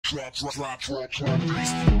Welcome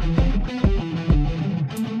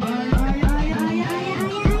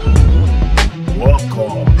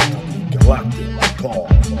to Galactic Talk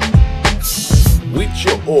with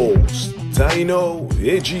your host, Taino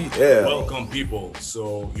AGL. Welcome, people.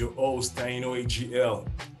 So, your host, Taino AGL.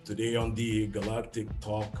 Today on the Galactic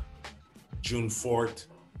Talk, June 4th,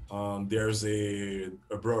 there's a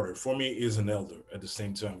brother. For me, is an elder at the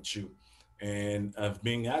same time, too. And I've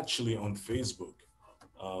been actually on Facebook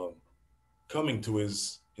coming to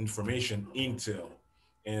his information, intel.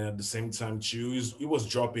 And at the same time, too, he was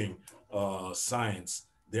dropping science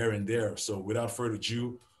there and there. So, without further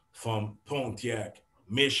ado, from Pontiac,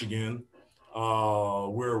 Michigan,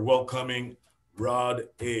 we're welcoming Rod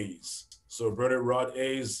Hayes. So, brother Rod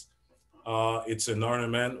Hayes, it's an honor,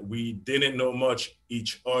 man. We didn't know much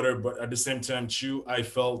each other, but at the same time, too, I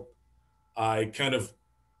felt I kind of,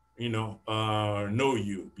 know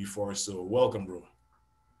you before. So, welcome, bro.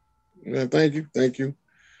 Yeah, thank you.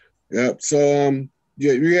 Yep. So,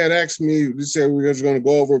 yeah, you had asked me. You said we were just going to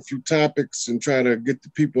go over a few topics and try to get the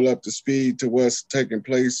people up to speed to what's taking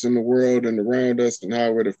place in the world and around us and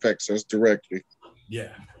how it affects us directly. Yeah.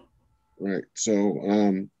 Right.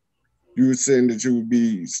 So, you were saying that you would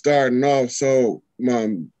be starting off. So, my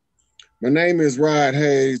name is Rod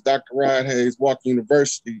Hayes, Dr. Rod Hayes, Walker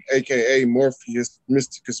University, aka Morpheus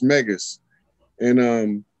Mysticus Megas,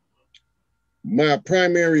 and my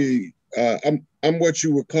primary, I'm what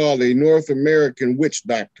you would call a North American witch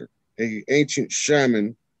doctor, an ancient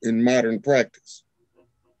shaman in modern practice.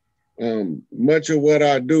 Much of what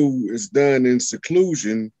I do is done in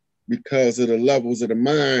seclusion because of the levels of the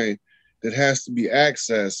mind that has to be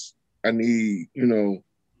accessed. I need,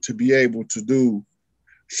 to be able to do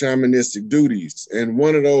shamanistic duties. And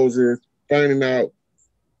one of those is finding out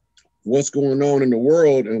what's going on in the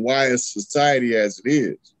world and why it's society as it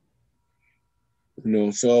is.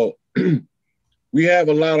 So we have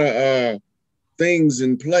a lot of things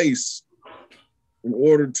in place in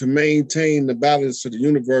order to maintain the balance of the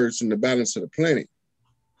universe and the balance of the planet.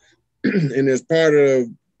 And as part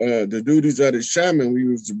of the duties of the shaman, we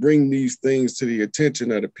was to bring these things to the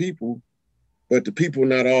attention of the people, but the people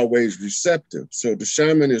not always receptive. So the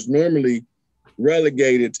shaman is normally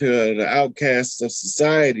relegated to the outcasts of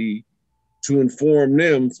society to inform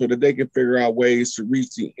them so that they can figure out ways to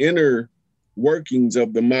reach the inner workings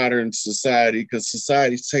of the modern society, because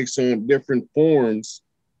society takes on different forms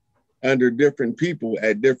under different people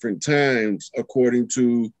at different times according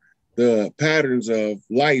to the patterns of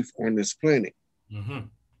life on this planet. Mm-hmm.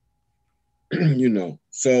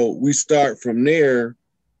 So we start from there.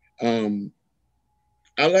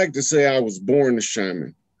 I like to say I was born a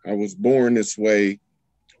shaman. I was born this way,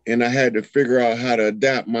 and I had to figure out how to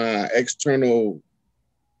adapt my external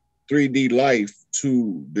 3D life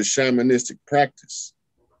to the shamanistic practice.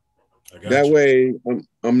 That way,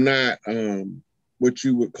 I'm not what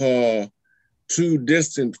you would call too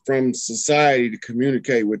distant from society to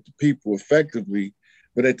communicate with the people effectively,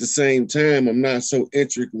 but at the same time, I'm not so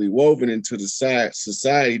intricately woven into the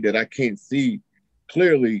society that I can't see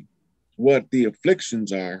clearly what the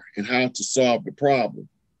afflictions are and how to solve the problem.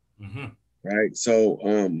 Mm-hmm. Right? So,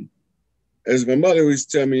 as my mother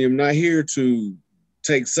used to tell me, I'm not here to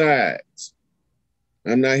take sides.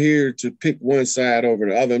 I'm not here to pick one side over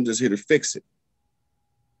the other. I'm just here to fix it.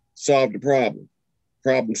 Solve the problem.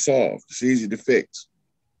 Problem solved. It's easy to fix.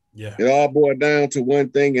 Yeah. It all boiled down to one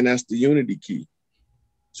thing, and that's the unity key.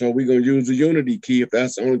 So we're going to use the unity key if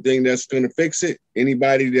that's the only thing that's going to fix it.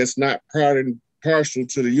 Anybody that's not partial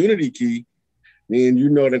to the unity key, then you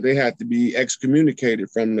know that they have to be excommunicated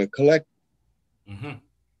from the collective. Mm-hmm.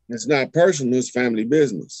 It's not personal, it's family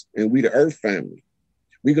business. And we the Earth family.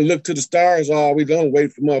 We can look to the stars all we don't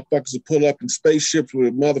wait for motherfuckers to pull up in spaceships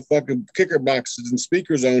with motherfucking kicker boxes and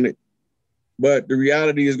speakers on it. But the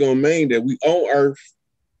reality is going to mean that we own Earth.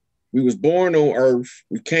 We was born on Earth.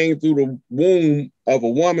 We came through the womb of a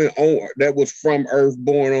woman that was from Earth,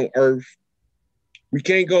 born on Earth. We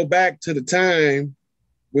can't go back to the time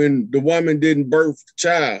when the woman didn't birth the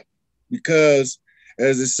child, because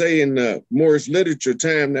as they say in the Moorish literature,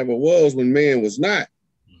 time never was when man was not.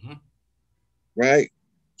 Mm-hmm. Right?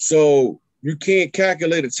 So you can't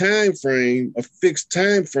calculate a time frame, a fixed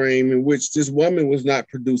time frame in which this woman was not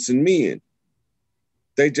producing men.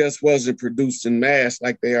 They just wasn't produced in mass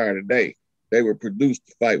like they are today. They were produced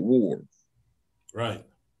to fight wars. Right.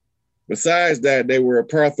 Besides that, they were a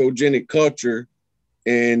parthogenic culture,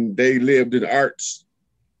 and they lived in arts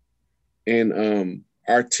and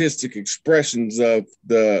artistic expressions of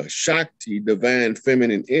the Shakti, divine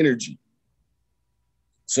feminine energy.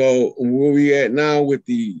 So where we at now with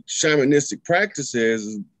the shamanistic practices,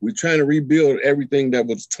 is we're trying to rebuild everything that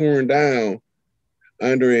was torn down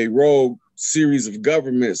under a rogue series of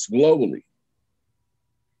governments globally.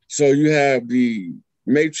 So you have the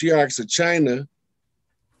matriarchs of China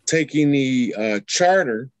taking the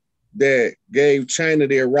charter that gave China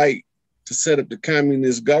their right to set up the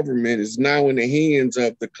communist government is now in the hands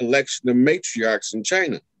of the collection of matriarchs in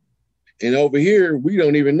China. And over here, we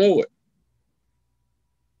don't even know it.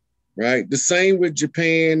 Right? The same with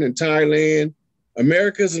Japan and Thailand.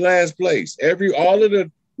 America's the last place. All of the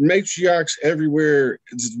matriarchs everywhere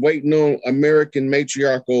is waiting on American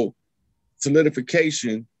matriarchal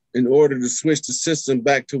solidification in order to switch the system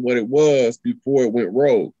back to what it was before it went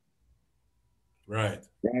rogue. Right.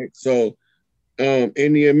 Right. So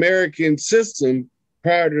in the American system,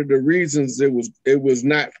 part of the reasons it was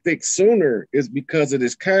not fixed sooner is because of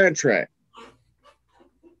this contract.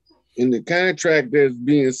 In the contract that's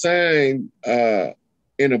being signed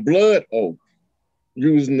in a blood oath,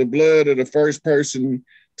 using the blood of the first person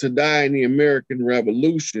to die in the American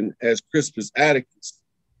Revolution as Crispus Attucks.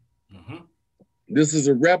 Mm-hmm. This is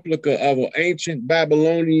a replica of an ancient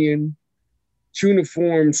Babylonian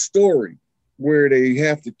cuneiform story where they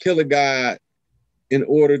have to kill a god in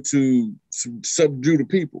order to subdue the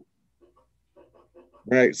people.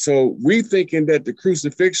 Right. So we thinking that the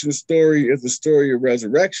crucifixion story is the story of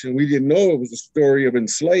resurrection. We didn't know it was a story of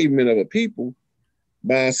enslavement of a people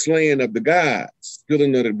by slaying of the gods,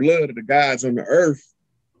 spilling of the blood of the gods on the earth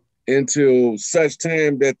until such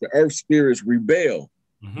time that the earth spirits rebel.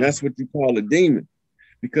 Mm-hmm. That's what you call a demon.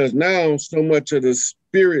 Because now so much of the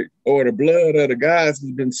spirit or the blood of the gods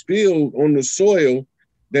has been spilled on the soil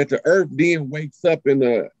that the earth then wakes up in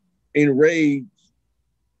a enraged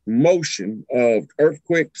motion of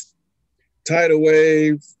earthquakes, tidal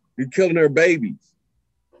waves. You're killing her babies,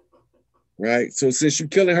 right? So since you're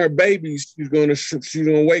killing her babies, she's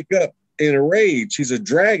gonna wake up in a rage. She's a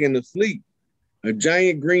dragon asleep, a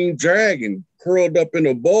giant green dragon curled up in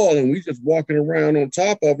a ball, and we just walking around on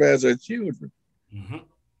top of her as her children. Mm-hmm.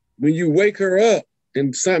 When you wake her up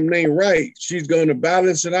and something ain't right, she's gonna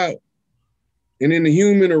balance it out. And in the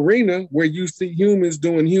human arena, where you see humans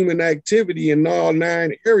doing human activity in all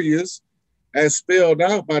 9 areas, as spelled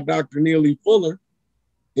out by Dr. Neil E. Fuller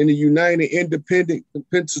in the United Independent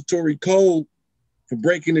Compensatory Code for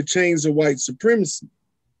breaking the chains of white supremacy,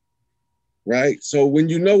 right? So when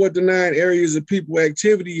you know what the 9 areas of people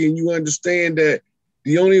activity and you understand that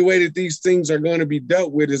the only way that these things are going to be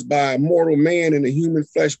dealt with is by a mortal man in a human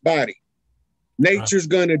flesh body. Nature's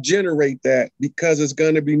going to generate that because it's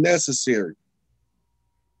going to be necessary.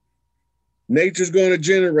 Nature's going to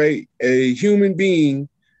generate a human being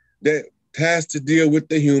that has to deal with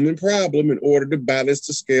the human problem in order to balance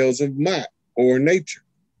the scales of Ma'at or nature.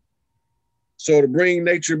 So to bring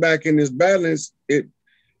nature back in this balance,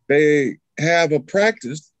 they have a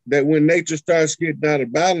practice that when nature starts getting out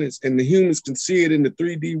of balance and the humans can see it in the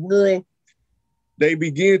 3D world, they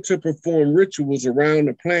begin to perform rituals around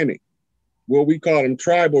the planet, what we call them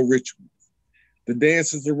tribal rituals. The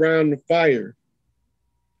dances around the fire.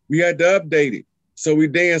 We had to update it. So we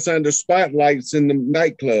dance under spotlights in the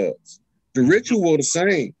nightclubs. The ritual the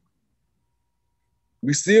same.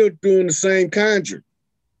 We still doing the same conjure.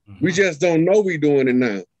 Mm-hmm. We just don't know we doing it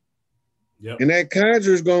now. Yep. And that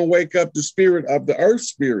conjure is going to wake up the spirit of the earth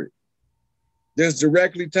spirit that's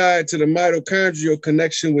directly tied to the mitochondrial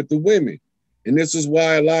connection with the women. And this is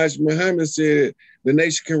why Elijah Muhammad said the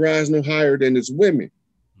nation can rise no higher than its women.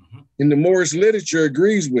 Mm-hmm. And the Moorish literature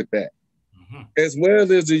agrees with that. As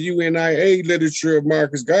well as the UNIA literature of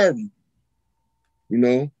Marcus Garvey,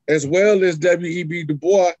 as well as W.E.B. Du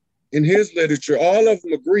Bois in his literature. All of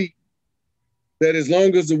them agree that as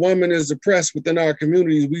long as the woman is oppressed within our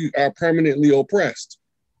communities, we are permanently oppressed.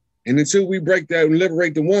 And until we break that and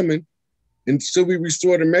liberate the woman, until we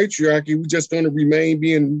restore the matriarchy, we're just going to remain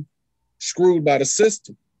being screwed by the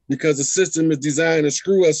system because the system is designed to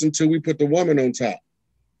screw us until we put the woman on top.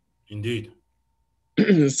 Indeed.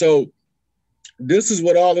 So this is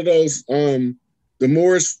what all of those, the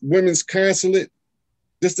Moorish Women's Consulate,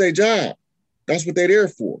 this their job. That's what they're there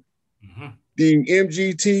for. Mm-hmm. The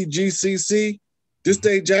MGT, GCC, this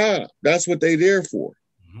their job. That's what they're there for.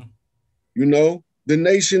 Mm-hmm. The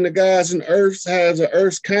nation, the gods and earths has an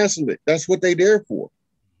earth's consulate. That's what they're there for.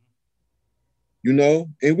 And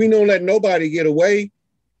we don't let nobody get away.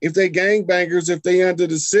 If they gangbangers, if they under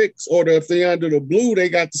the 6 or if they under the blue, they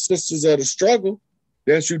got the sisters of the struggle.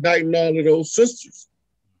 That's uniting all of those sisters.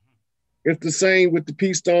 It's the same with the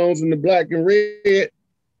peace stones and the black and red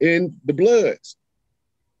and the bloods.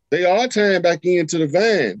 They all tying back into the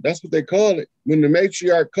vine. That's what they call it. When the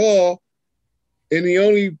matriarch call, And the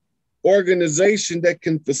only organization that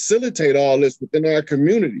can facilitate all this within our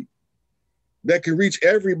community, that can reach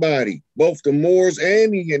everybody, both the Moors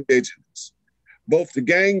and the indigenous, both the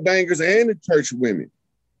gangbangers and the church women.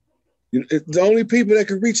 The only people that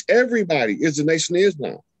can reach everybody is the Nation of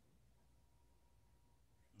Islam.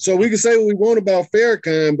 So we can say what we want about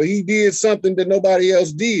Farrakhan, but he did something that nobody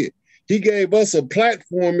else did. He gave us a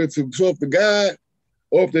platform if the God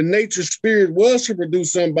or if the nature spirit was to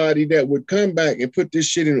produce somebody that would come back and put this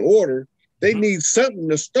shit in order, they need something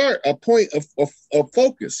to start, a point of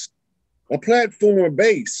focus, a platform, a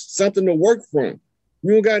base, something to work from.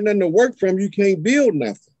 You don't got nothing to work from, you can't build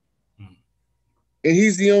nothing. And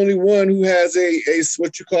he's the only one who has a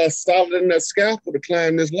what you call solid enough scaffold to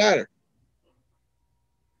climb this ladder.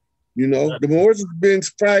 You know, the Moors have been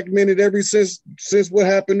fragmented ever since what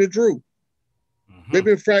happened to Drew. They've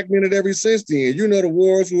been fragmented ever since then. You know, the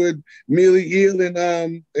wars with Millie Eel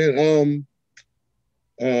and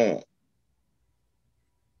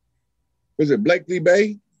was it Blakely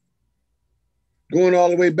Bay? Going all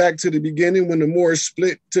the way back to the beginning when the Moorish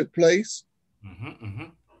split took place.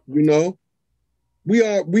 You know,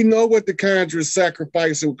 we know what the Conjurer's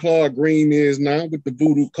sacrifice of Claude Green is now with the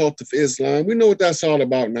voodoo cult of Islam. We know what that's all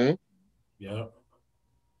about now. Yeah.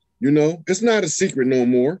 You know, it's not a secret no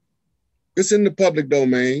more. It's in the public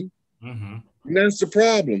domain. And that's the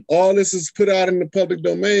problem. All this is put out in the public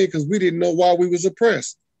domain because we didn't know why we was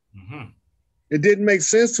oppressed. It didn't make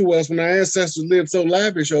sense to us when our ancestors lived so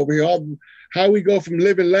lavish over here. How we go from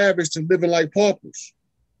living lavish to living like paupers.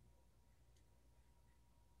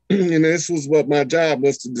 And this was what my job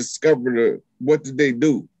was, to discover what did they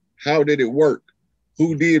do? How did it work?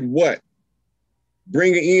 Who did what?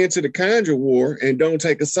 Bring an end to the Conjure War and don't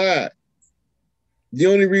take a side. The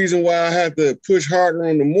only reason why I had to push harder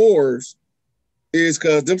on the Moors is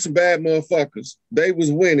because them some bad motherfuckers. They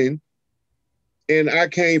was winning, and I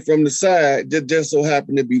came from the side that just so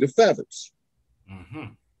happened to be the feathers.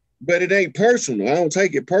 But it ain't personal. I don't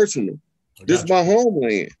take it personal. This is my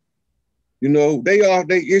homeland. You know, they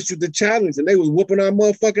issued the challenge and they was whooping our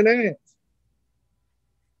motherfucking ass.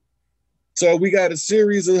 So we got a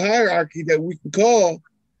series of hierarchy that we can call,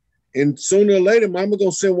 and sooner or later, Mama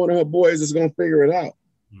gonna send one of her boys that's gonna figure it out.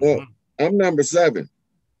 Well, I'm number 7,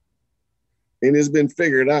 and it's been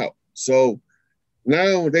figured out. So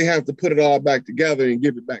now they have to put it all back together and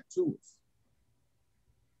give it back to us.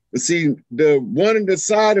 But see, one of the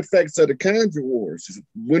side effects of the Conjure Wars is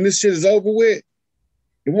when this shit is over with,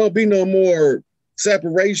 it won't be no more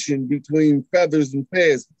separation between feathers and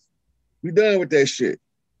peasants. We done with that shit.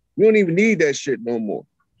 We don't even need that shit no more.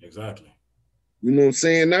 Exactly. You know what I'm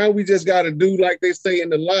saying? Now we just got to do like they say in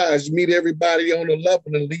the lies, meet everybody on the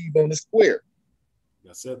level and leave on the square.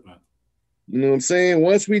 That's it, man. You know what I'm saying?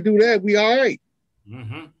 Once we do that, we all right. You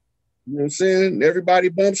know what I'm saying? Everybody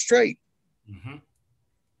bump straight.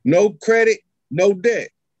 No credit, no debt.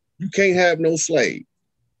 You can't have no slave.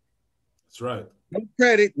 That's right. No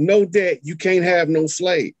credit, no debt. You can't have no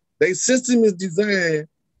slave. Their system is designed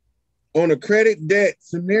on a credit debt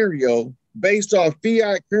scenario based off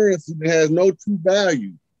fiat currency that has no true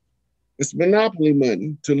value. It's monopoly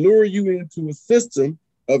money to lure you into a system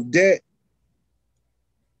of debt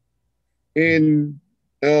and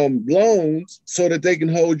loans so that they can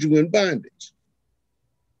hold you in bondage.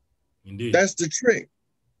 Indeed. That's the trick.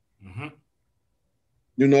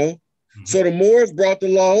 You know? So the Moors brought the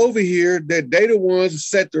law over here that they the ones who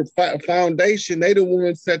set the foundation, they the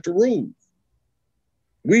ones set the rules.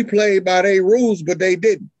 We played by their rules, but they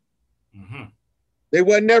didn't. They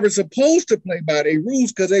were never supposed to play by their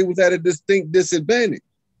rules because they was at a distinct disadvantage.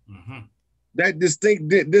 That distinct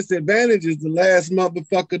disadvantage is the last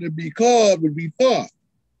motherfucker to be called would be Thoth.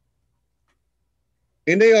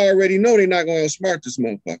 And they already know they're not going to outsmart this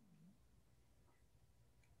motherfucker.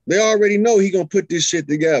 They already know he going to put this shit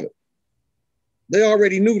together. They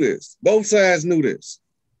already knew this. Both sides knew this.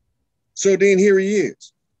 So then here he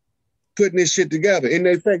is, putting this shit together in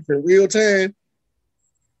their face in real time,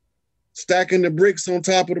 stacking the bricks on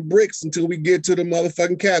top of the bricks until we get to the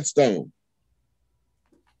motherfucking capstone.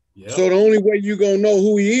 So the only way you're going to know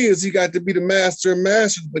who he is, he got to be the master of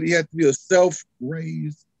masters, but he had to be a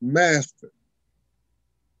self-raised master.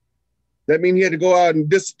 That means he had to go out and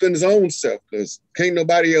discipline his own self because can't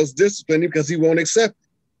nobody else discipline him because he won't accept it.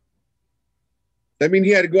 That means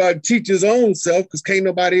he had to go out and teach his own self because can't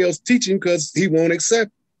nobody else teach him because he won't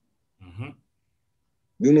accept it.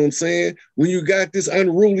 You know what I'm saying? When you got this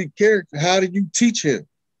unruly character, how do you teach him?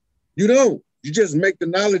 You don't. You just make the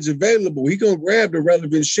knowledge available. He gonna grab the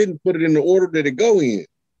relevant shit and put it in the order that it go in.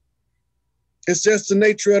 It's just the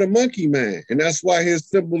nature of the monkey man. And that's why his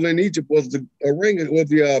symbol in Egypt was the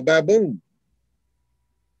baboon.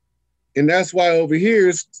 And that's why over here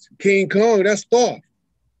is King Kong, that's Thoth,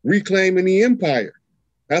 reclaiming the empire.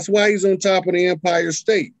 That's why he's on top of the Empire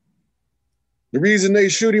State. The reason they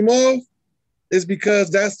shoot him off is because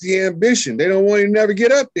that's the ambition. They don't want him to never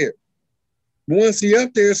get up there. Once he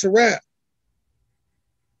up there, it's a wrap.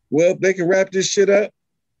 Well, they can wrap this shit up.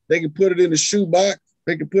 They can put it in the shoe box.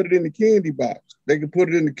 They can put it in the candy box. They can put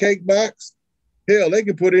it in the cake box. Hell, they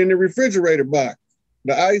can put it in the refrigerator box.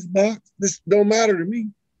 The ice box. This don't matter to me.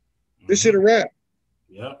 This shit a wrap.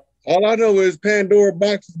 Yeah. All I know is Pandora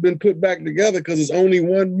box has been put back together because there's only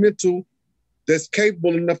one mental that's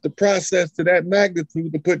capable enough to process to that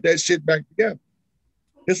magnitude to put that shit back together.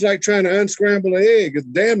 It's like trying to unscramble an egg. It's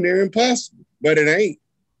damn near impossible, but it ain't.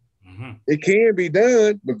 Mm-hmm. It can be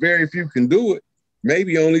done, but very few can do it.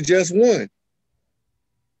 Maybe only just one.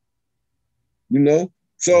 You know?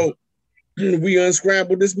 So we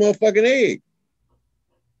unscrambled this motherfucking egg.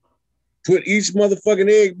 Put each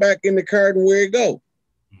motherfucking egg back in the carton where it go.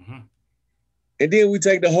 Mm-hmm. And then we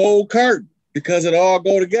take the whole carton because it all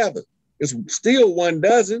go together. It's still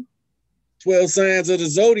 12, 12 signs of the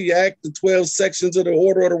zodiac, the 12 sections of the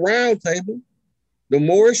Order of the Round Table, the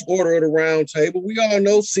Moorish Order of the Round Table. We all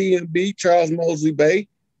know CMB, Charles Mosley Bay.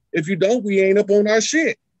 If you don't, we ain't up on our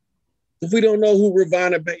shit. If we don't know who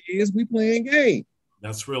Ravana Bay is, we playing game.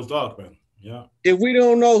 That's real talk, man. Yeah. If we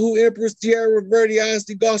don't know who Empress Tierra Verde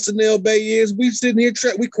Asti Gossanel Bay is, we sitting here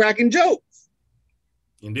we cracking jokes.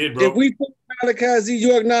 Indeed, bro. If we think Malachi Z.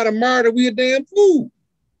 York not a martyr, we a damn fool.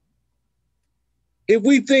 If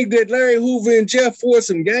we think that Larry Hoover and Jeff Ford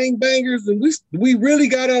some gangbangers, then we really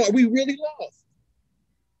lost.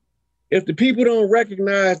 If the people don't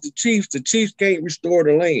recognize the chiefs can't restore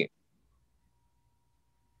the land.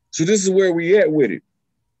 So this is where we at with it.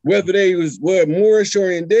 Whether they was Moorish or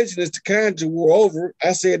indigenous, the Kudjo were over.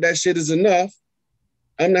 I said that shit is enough.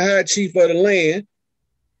 I'm the high chief of the land.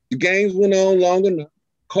 The games went on long enough.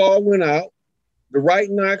 Call went out. The right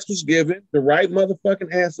knocks was given. The right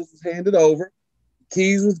motherfucking answers was handed over.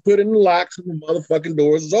 Keys was put in the locks and the motherfucking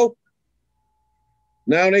doors was open.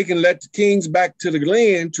 Now they can let the kings back to the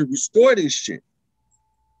land to restore this shit.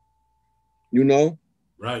 You know?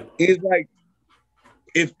 Right. It's like,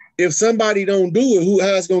 if somebody don't do it,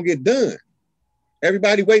 how's it gonna get done?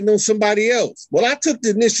 Everybody waiting on somebody else. Well, I took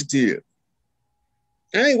the initiative.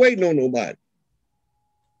 I ain't waiting on nobody.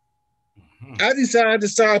 Mm-hmm. I decided to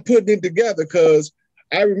start putting it together because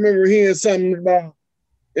I remember hearing something about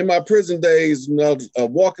in my prison days, when I was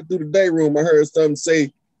walking through the day room, I heard something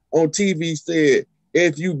say on TV said,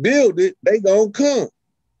 if you build it, they gonna come.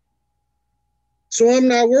 So I'm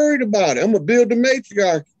not worried about it. I'm gonna build the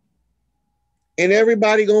matriarch. And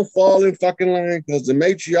everybody gonna fall in fucking line because the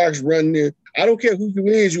matriarchs run there. I don't care who you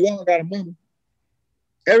is, you all got a mama.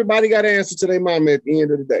 Everybody got to answer to their mama at the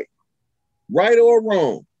end of the day. Right or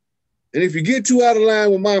wrong. And if you get too out of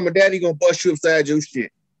line with mama, daddy gonna bust you upside your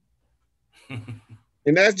shit.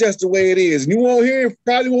 And that's just the way it is. And you won't hear,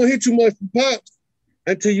 probably won't hear too much from pops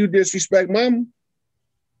until you disrespect mama.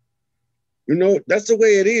 You know, that's the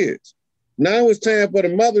way it is. Now it's time for the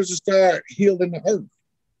mothers to start healing the earth.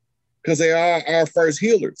 Because they are our first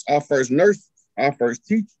healers, our first nurses, our first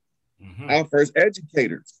teachers, our first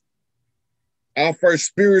educators, our first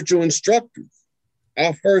spiritual instructors,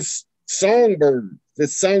 our first songbirds that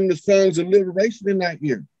sung the songs of liberation in that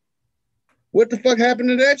year. What the fuck happened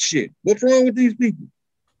to that shit? What's wrong with these people?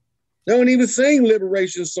 They don't even sing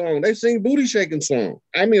liberation song. They sing booty shaking song.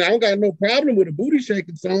 I mean, I don't got no problem with a booty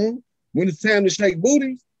shaking song when it's time to shake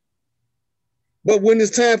booties. But when it's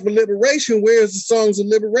time for liberation, where's the songs of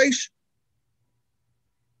liberation?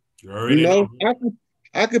 You already know.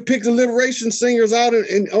 I could pick the liberation singers out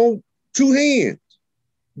on two hands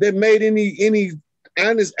that made any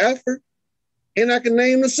honest effort, and I can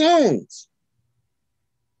name the songs.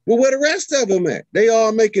 But where the rest of them at? They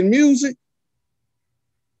all making music.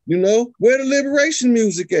 You know, where the liberation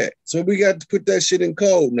music at? So we got to put that shit in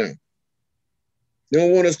code now. They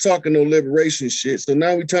don't want us talking no liberation shit. So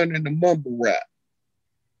now we turn into mumble rap.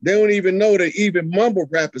 They don't even know that even mumble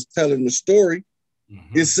rap is telling the story.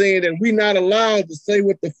 It's saying that we're not allowed to say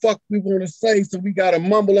what the fuck we want to say, so we got to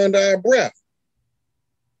mumble under our breath.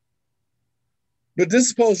 But this is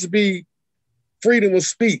supposed to be freedom of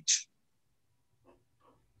speech,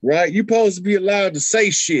 right? You're supposed to be allowed to say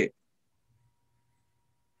shit.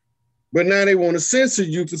 But now they want to censor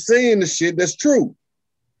you for saying the shit that's true.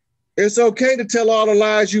 It's okay to tell all the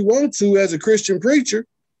lies you want to as a Christian preacher.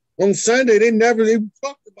 On Sunday, they never even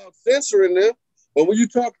talked about censoring them. But when you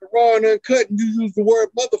talk to raw and uncut and you use the word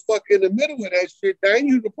motherfucker in the middle of that shit, that ain't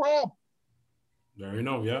you the problem. There you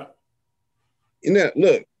know, yeah. And now,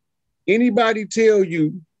 look, anybody tell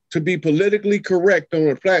you to be politically correct on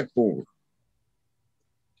a platform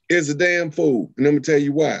is a damn fool. And I'm gonna tell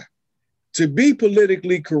you why. To be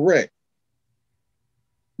politically correct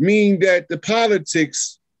means that the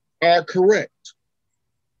politics are correct.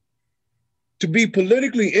 To be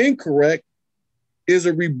politically incorrect is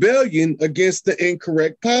a rebellion against the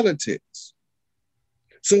incorrect politics.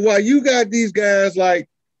 So while you got these guys like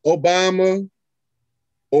Obama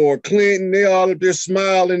or Clinton, they all up there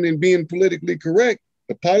smiling and being politically correct,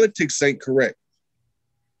 the politics ain't correct.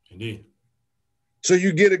 Indeed. So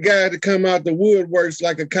you get a guy to come out the woodworks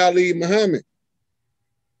like a Khalid Muhammad.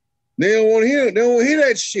 They don't want to hear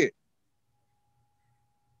that shit.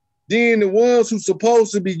 Then the ones who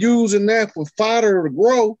supposed to be using that for fodder to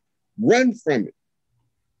grow, run from it.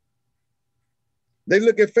 They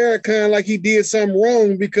look at Farrakhan like he did something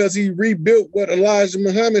wrong because he rebuilt what Elijah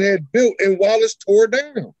Muhammad had built and Wallace tore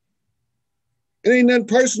down. It ain't nothing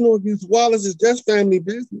personal against Wallace, it's just family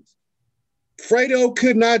business. Fredo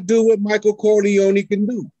could not do what Michael Corleone can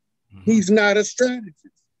do. Mm-hmm. He's not a strategist.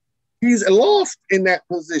 He's lost in that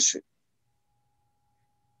position.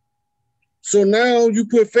 So now you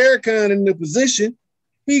put Farrakhan in the position,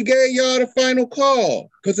 he gave y'all the final call.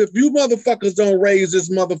 Because if you motherfuckers don't raise this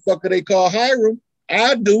motherfucker they call Hiram,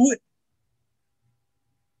 I'll do it.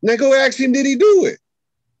 Now go ask him, did he do it?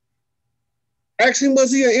 Ask him,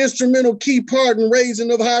 was he an instrumental key part in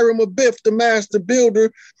raising of Hiram Abiff, the master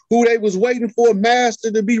builder, who they was waiting for a master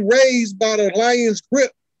to be raised by the lion's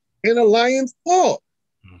grip and a lion's paw?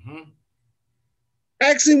 Mm-hmm.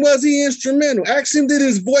 Ask him, was he instrumental? Ask him, did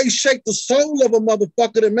his voice shake the soul of a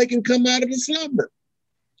motherfucker to make him come out of the slumber?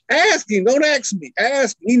 Ask him, don't ask me.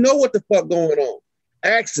 Ask him. He know what the fuck going on.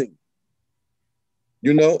 Ask him.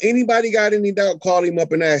 You know, anybody got any doubt, call him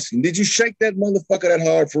up and ask him, did you shake that motherfucker that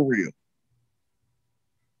hard for real?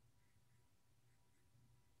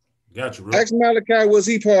 Gotcha, bro. Ask Malachi, was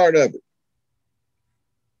he part of it?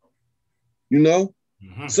 You know?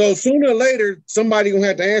 Mm-hmm. So sooner or later, somebody gonna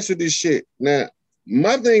have to answer this shit. Now,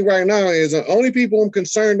 my thing right now is the only people I'm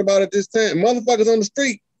concerned about at this time, motherfuckers on the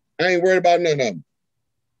street, I ain't worried about none of them.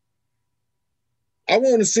 I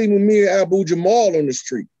want to see Mumia Abu Jamal on the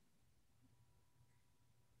street.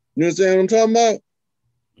 You understand what I'm talking about?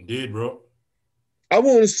 Indeed, bro. I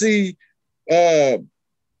want to see Mutula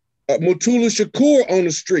Shakur on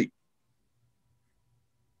the street.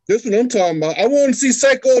 That's what I'm talking about. I want to see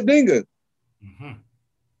Seiko Odinga,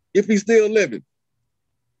 if he's still living.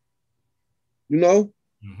 You know?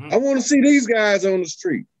 I want to see these guys on the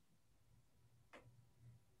street.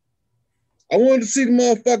 I want to see the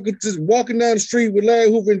motherfucker just walking down the street with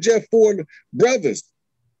Larry Hoover and Jeff Ford, brothers.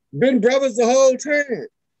 Been brothers the whole time.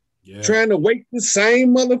 Yeah. Trying to wake the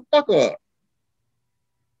same motherfucker up.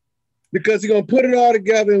 Because he's going to put it all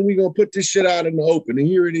together and we're going to put this shit out in the open. And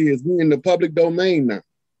here it is. We're in the public domain now.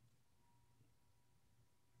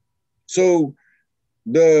 So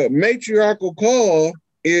the matriarchal call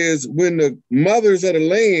is when the mothers of the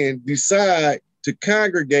land decide to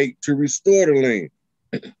congregate to restore the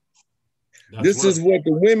land. This is what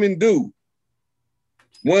the women do.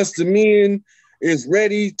 Once the men is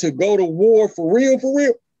ready to go to war for real,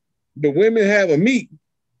 the women have a meeting.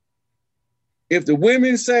 If the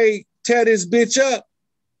women say, tear this bitch up,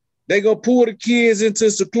 they gonna pull the kids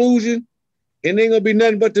into seclusion and ain't gonna be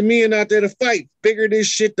nothing but the men out there to fight. Figure this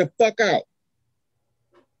shit the fuck out.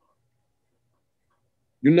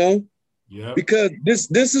 You know? Yeah. Because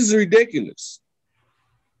this is ridiculous.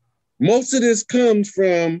 Most of this comes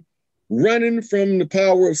from running from the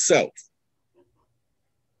power of self.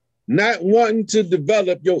 Not wanting to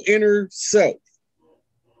develop your inner self.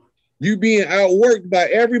 You being outworked by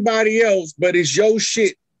everybody else, but it's your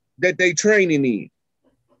shit that they training in.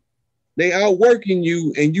 They outworking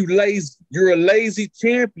you and you lazy. You're a lazy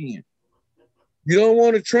champion. You don't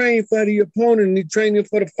want to train for the opponent and you're training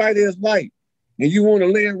for the fight of his life. And you want to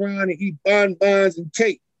lay around and eat bonbons and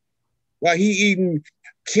cake while he eating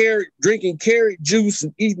drinking carrot juice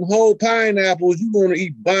and eating whole pineapples. You want to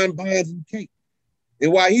eat bonbons and cake.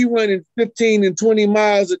 And while he running 15 and 20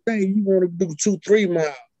 miles a day, you want to do 2-3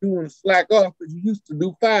 miles. You want to slack off because you used to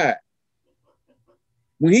do 5.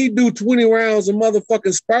 When he do 20 rounds of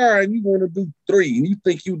motherfucking sparring, you want to do 3 and you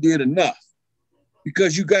think you did enough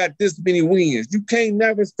because you got this many wins. You can't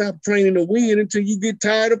never stop training to win until you get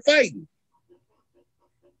tired of fighting.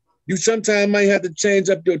 You sometimes might have to change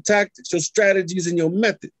up your tactics, your strategies, and your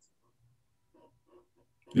methods.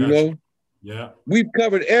 You know? Yeah. We've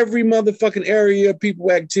covered every motherfucking area of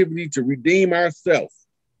people activity to redeem ourselves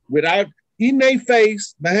without in their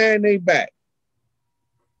face, behind their back.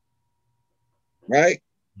 Right?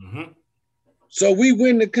 Mm-hmm. So we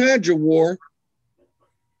win the conjure war.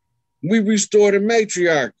 We restore the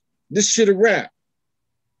matriarch. this shit a wrap.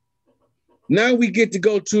 Now we get to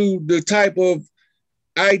go to the type of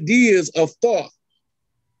ideas of thought.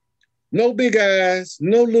 No big I's,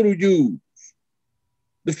 no little U's.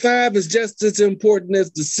 The 5 is just as important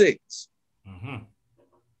as the 6. Mm-hmm.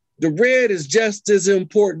 The red is just as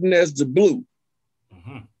important as the blue.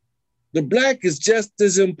 Mm-hmm. The black is just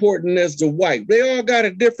as important as the white. They all got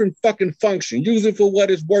a different fucking function. Use it for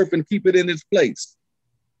what it's worth and keep it in its place.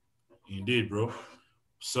 Indeed, bro.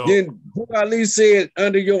 So then Ali said,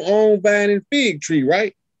 under your own vine and fig tree,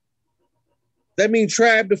 right? That means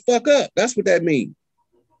tribe the fuck up. That's what that means.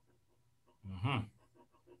 Mm-hmm.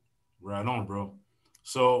 Right on, bro.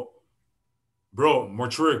 So, bro,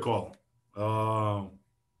 Matriarch,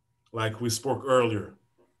 like we spoke earlier,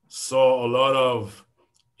 saw a lot of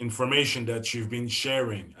information that you've been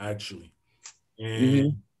sharing, actually,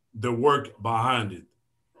 and the work behind it.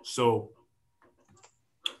 So,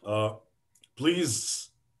 please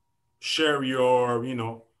share your,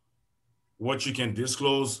 what you can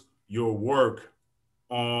disclose, your work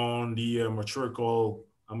on the matriarchal,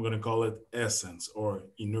 I'm going to call it essence or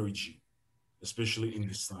energy, especially in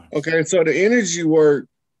this time. Okay, so the energy work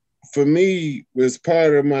for me was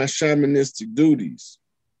part of my shamanistic duties.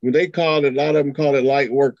 When they call it, a lot of them call it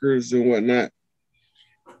light workers and whatnot.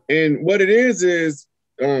 And what it is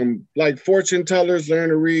like fortune tellers learn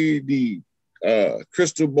to read the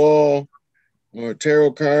crystal ball or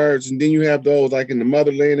tarot cards, and then you have those like in the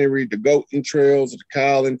motherland, they read the goat entrails or the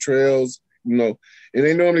cow entrails, and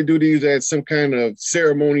they normally do these at some kind of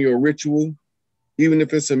ceremony or ritual, even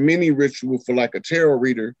if it's a mini ritual for like a tarot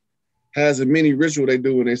reader has a mini ritual they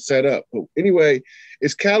do when they set up. But anyway,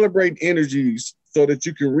 it's calibrate energies so that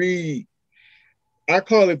you can read, I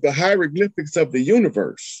call it the hieroglyphics of the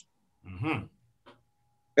universe. Mm-hmm.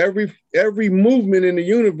 Every movement in the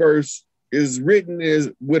universe is written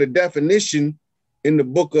with a definition in the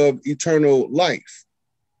book of eternal life.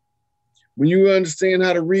 When you understand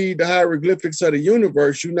how to read the hieroglyphics of the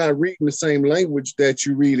universe, you're not reading the same language that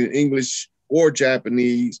you read in English or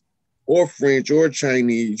Japanese or French or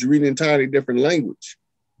Chinese. You read an entirely different language.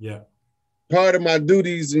 Yeah. Part of my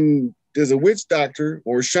duties as a witch doctor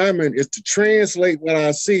or shaman is to translate what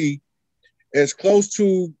I see as close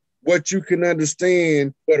to what you can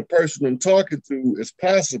understand for the person I'm talking to as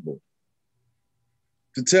possible,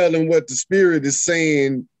 to tell them what the spirit is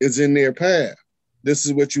saying is in their path. This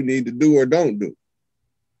is what you need to do or don't do.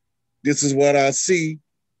 This is what I see.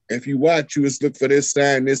 If you watch, you just look for this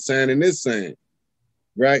sign, and this sign,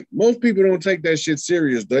 right? Most people don't take that shit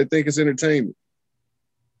serious. They think it's entertainment.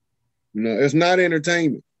 It's not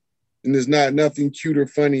entertainment. And there's not nothing cute or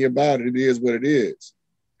funny about it. It is what it is.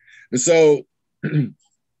 And so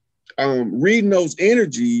reading those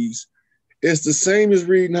energies is the same as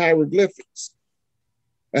reading hieroglyphics.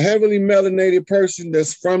 A heavily melanated person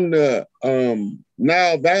that's from the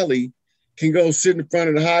Nile Valley can go sit in front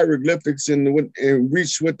of the hieroglyphics and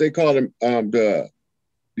reach what they call the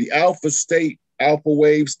alpha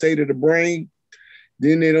wave state of the brain.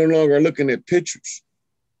 Then they're no longer looking at pictures.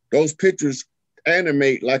 Those pictures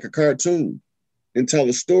animate like a cartoon and tell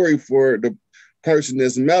a story for the person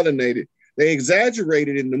that's melanated. They exaggerate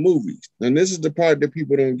it in the movies. And this is the part that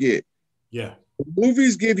people don't get. Yeah.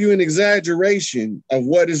 Movies give you an exaggeration of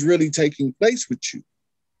what is really taking place with you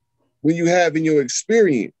when you have in your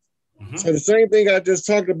experience. Mm-hmm. So the same thing I just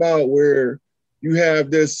talked about, where you have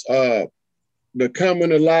this, the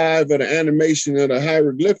coming alive of the animation of the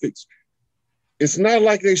hieroglyphics. It's not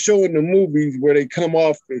like they show in the movies where they come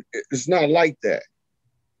off. It's not like that.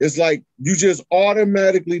 It's like you just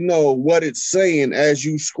automatically know what it's saying as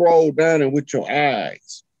you scroll down and with your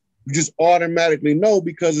eyes. You just automatically know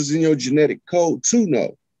because it's in your genetic code to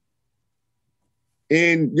know.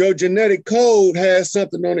 And your genetic code has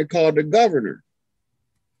something on it called the governor.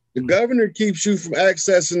 The governor keeps you from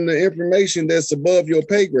accessing the information that's above your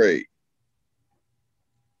pay grade.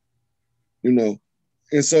 And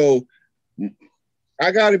so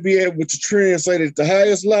I got to be able to translate it at the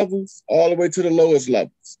highest levels all the way to the lowest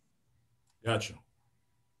levels. Gotcha.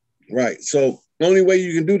 Right. So the only way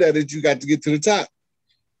you can do that is you got to get to the top.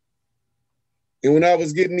 And when I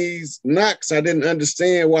was getting these knocks, I didn't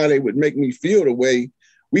understand why they would make me feel the way.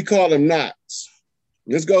 We call them knocks.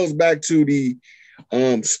 This goes back to the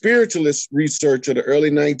spiritualist research of the early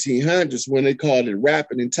 1900s when they called it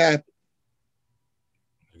rapping and tapping.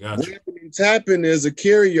 Gotcha. Rapping and tapping is a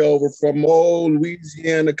carryover from old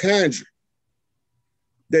Louisiana conjuring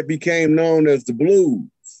that became known as the blues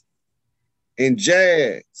and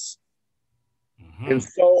jazz and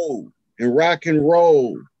soul and rock and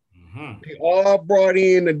roll. They all brought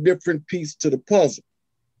in a different piece to the puzzle.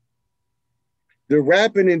 The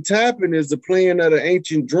rapping and tapping is the playing of the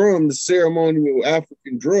ancient drum, the ceremonial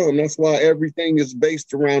African drum. That's why everything is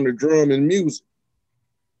based around the drum and music.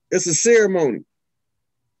 It's a ceremony.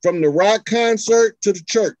 From the rock concert to the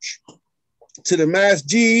church, to the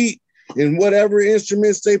masjid and whatever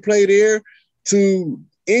instruments they play there, to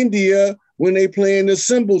India when they playing the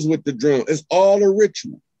cymbals with the drum. It's all a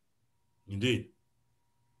ritual. Indeed.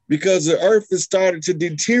 Because the earth has started to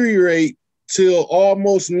deteriorate till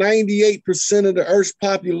almost 98% of the earth's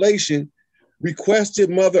population requested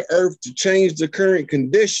Mother Earth to change the current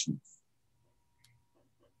conditions.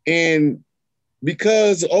 And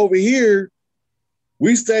because over here,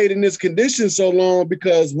 we stayed in this condition so long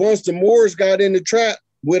because once the Moors got in the trap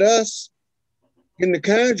with us in the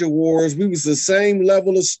Kudjo Wars, we was the same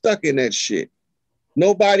level of stuck in that shit.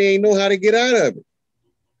 Nobody ain't know how to get out of it.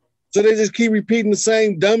 So they just keep repeating the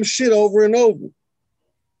same dumb shit over and over.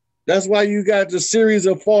 That's why you got the series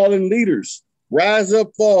of fallen leaders. Rise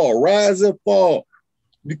up, fall,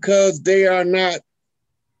 because they are not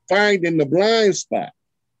finding the blind spot.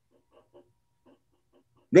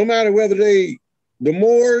 No matter whether they the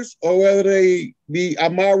Moors or whether they the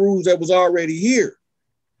Amarus that was already here,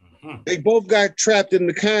 they both got trapped in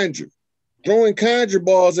the conjure, throwing conjure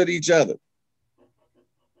balls at each other.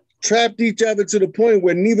 Trapped each other to the point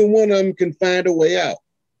where neither one of them can find a way out.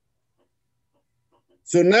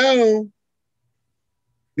 So now,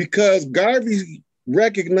 because Garvey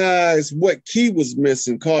recognized what key was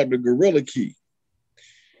missing, called the gorilla key,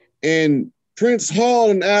 and Prince Hall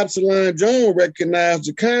and Absalom Jones recognized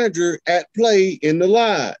the conjure at play in the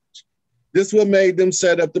lodge. This what made them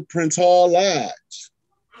set up the Prince Hall Lodge.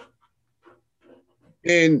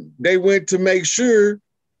 And they went to make sure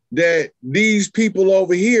that these people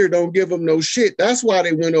over here don't give them no shit. That's why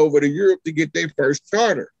they went over to Europe to get their first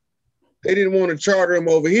charter. They didn't want to charter them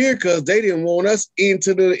over here because they didn't want us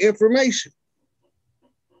into the information.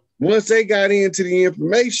 Once they got into the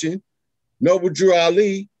information, Noble Drew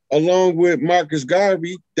Ali, along with Marcus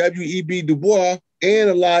Garvey, W.E.B. Du Bois,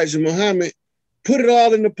 and Elijah Muhammad, put it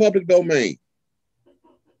all in the public domain.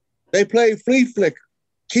 They played flea flicker,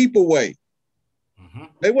 keep away.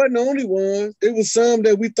 They wasn't the only ones. It was some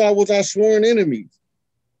that we thought was our sworn enemies.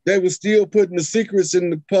 They were still putting the secrets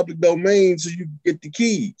in the public domain so you could get the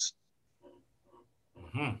keys.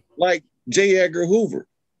 Like J. Edgar Hoover,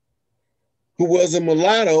 who was a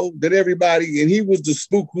mulatto that everybody, and he was the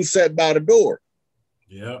spook who sat by the door.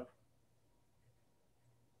 Yeah.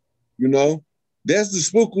 You know, that's the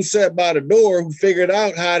spook who sat by the door who figured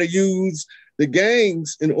out how to use the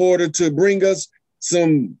gangs in order to bring us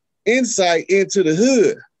some insight into the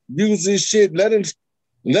hood. Use this shit, let them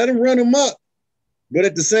run them up, but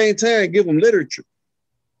at the same time, give them literature.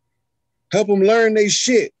 Help them learn their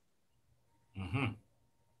shit.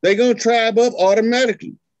 They gonna tribe up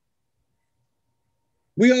automatically.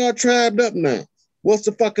 We all tribed up now. What's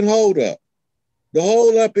the fucking hold up? The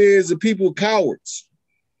hold up is the people cowards.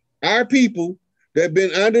 Our people that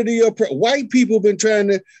been under the white people been trying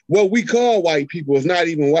to, what we call white people is not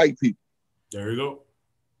even white people. There you go.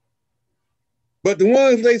 But the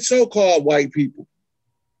ones they so-called white people,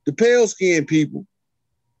 the pale-skinned people,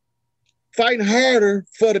 fighting harder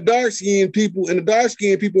for the dark-skinned people, and the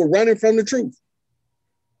dark-skinned people running from the truth.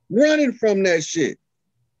 Running from that shit.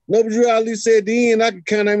 Noble Drew Ali said, at the end, I can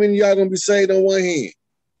count how many of y'all gonna be saved on one hand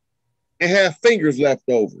and have fingers left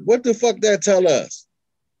over. What the fuck that tell us?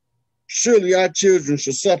 Surely our children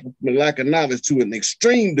should suffer from a lack of knowledge to an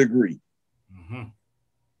extreme degree.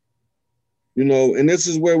 You know, and this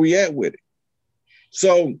is where we at with it.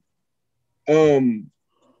 So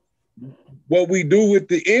what we do with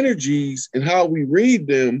the energies and how we read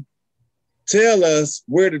them tell us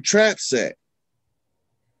where the trap's at.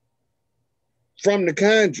 From the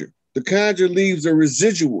conjure. The conjure leaves a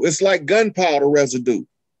residual. It's like gunpowder residue.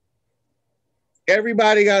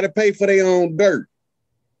 Everybody got to pay for their own dirt.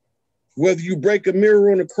 Whether you break a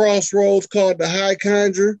mirror on a crossroads called the high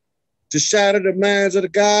conjure to shatter the minds of the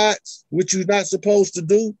gods, which you're not supposed to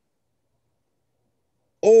do,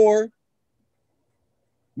 or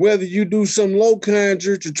whether you do some low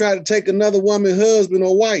conjure to try to take another woman, husband,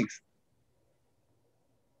 or wife.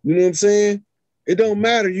 You know what I'm saying? It don't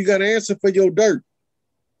matter. You got to answer for your dirt.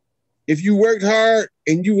 If you worked hard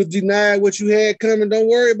and you was denied what you had coming, don't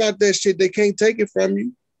worry about that shit. They can't take it from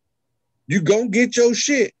you. You gonna get your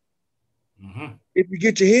shit. If you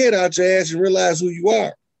get your head out your ass and realize who you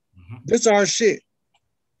are. This our shit.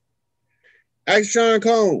 Ask Sean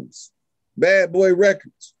Combs, Bad Boy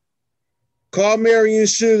Records. Call Marion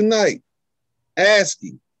Suge Knight. Ask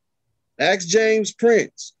him. Ask James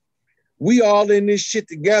Prince. We all in this shit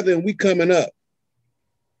together and we coming up.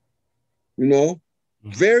 You know,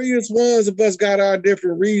 Various ones of us got our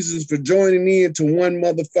different reasons for joining in to one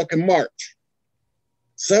motherfucking march.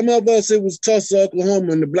 Some of us, it was Tulsa,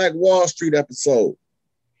 Oklahoma in the Black Wall Street episode.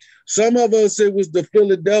 Some of us, it was the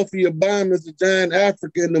Philadelphia bombers, the Giant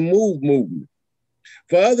Africa, and the MOVE movement.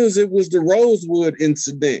 For others, it was the Rosewood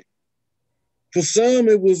incident. For some,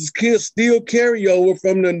 it was still carryover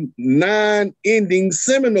from the non-ending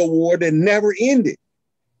Seminole War that never ended.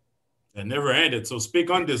 It never ended. So speak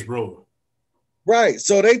on this, bro. Right.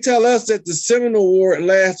 So they tell us that the Seminole War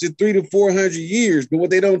lasted 300 to 400 years. But what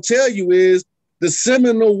they don't tell you is the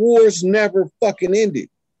Seminole Wars never fucking ended.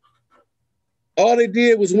 All they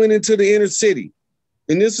did was went into the inner city.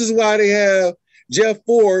 And this is why they have Jeff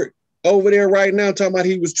Ford over there right now talking about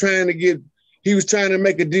he was trying to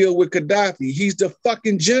make a deal with Gaddafi. He's the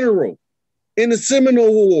fucking general in the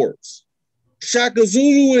Seminole Wars. Shaka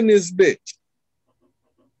Zulu in this bitch.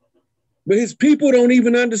 But his people don't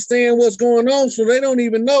even understand what's going on, so they don't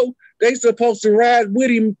even know they supposed to ride with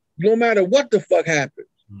him no matter what the fuck happens.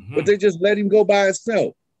 But they just let him go by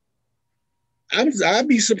himself. I'd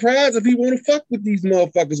be surprised if he want to fuck with these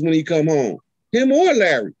motherfuckers when he come home. Him or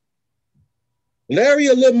Larry. Larry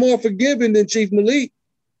a little more forgiving than Chief Malik.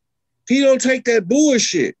 He don't take that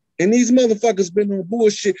bullshit. And these motherfuckers been on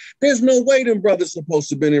bullshit. There's no way them brothers supposed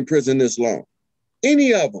to been in prison this long.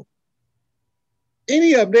 Any of them.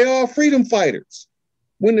 They all freedom fighters.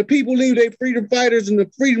 When the people leave, they freedom fighters, and the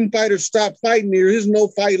freedom fighters stop fighting. There is no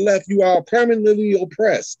fight left. You are permanently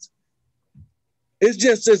oppressed. It's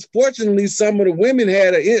just as fortunately some of the women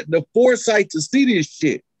had the foresight to see this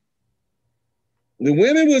shit. The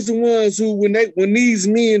women was the ones who, when these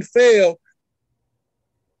men fell,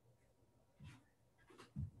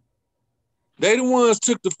 they the ones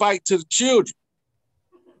took the fight to the children.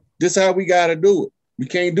 This is how we got to do it. We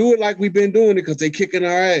can't do it like we've been doing it because they kicking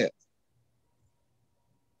our ass.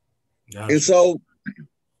 Gotcha. And so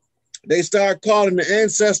they start calling the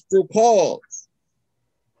ancestral calls,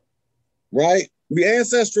 right? The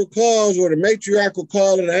ancestral calls, or the matriarchal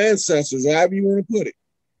call of the ancestors, however you want to put it,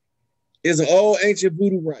 is an old ancient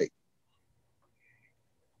voodoo rite.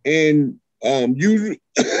 And you,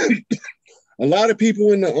 a lot of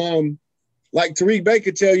people in the, like Tariq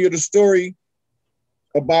Baker tell you the story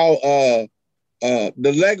about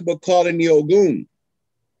the Legba calling the Ogun.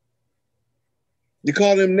 They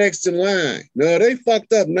call them next in line. No, they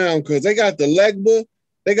fucked up now because they got the Legba,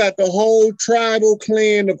 they got the whole tribal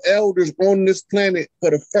clan of elders on this planet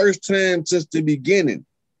for the first time since the beginning.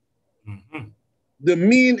 The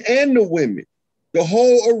men and the women, the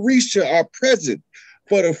whole Orisha are present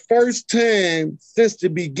for the first time since the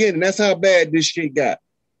beginning. That's how bad this shit got.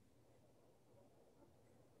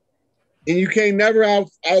 And you can't never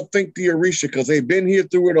outthink the Orisha because they've been here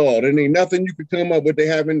through it all. There ain't nothing you could come up with they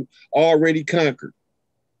haven't already conquered.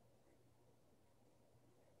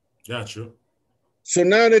 Gotcha. So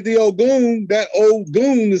now that the Ogun, that old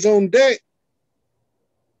goon is on deck,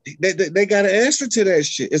 they got to answer to that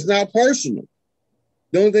shit. It's not personal.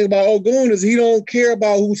 The only thing about Ogun is he don't care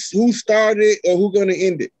about who started it or who's going to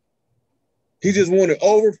end it. He just want it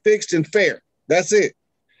over, fixed, and fair. That's it.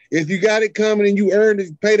 If you got it coming and you earned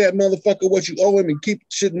it, pay that motherfucker what you owe him and keep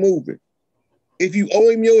shit moving. If you owe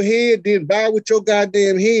him your head, then buy with your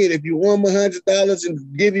goddamn head. If you owe him $100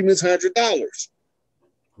 and give him his $100.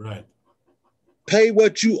 Right. Pay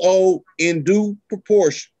what you owe in due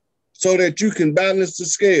proportion so that you can balance the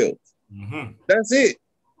scales. That's it.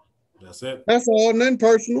 That's it. That's all, nothing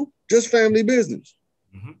personal, just family business.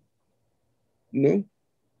 You know?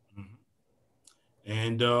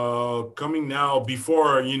 And coming now,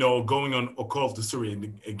 before, going on occult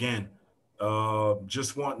history again,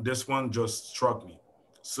 this one just struck me.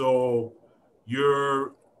 So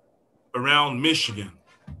you're around Michigan,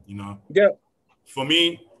 Yeah. For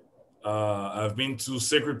me, I've been to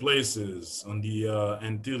sacred places on the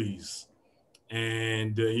Antilles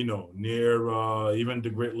and, near even the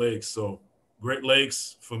Great Lakes. So Great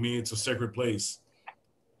Lakes, for me, it's a sacred place.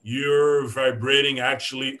 You're vibrating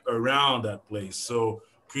actually around that place. So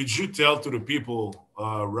could you tell to the people,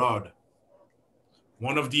 Rod,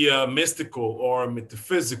 one of the mystical or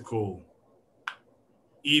metaphysical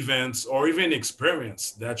events or even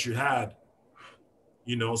experience that you had,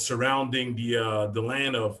 surrounding the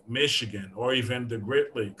land of Michigan or even the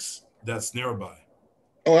Great Lakes that's nearby?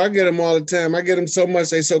 Oh, I get them all the time. I get them so much.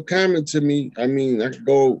 They so common to me. I mean, I could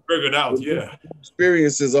go figure it out. Yeah.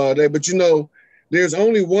 Experiences all day, but there's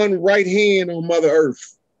only one right hand on Mother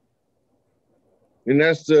Earth. And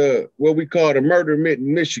that's what we call the murder mitt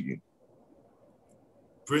in Michigan.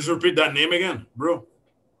 Please repeat that name again, bro.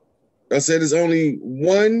 I said there's only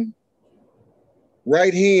one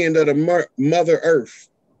right hand of the Mother Earth.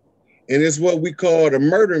 and it's what we call the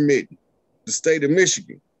murder mitten, the state of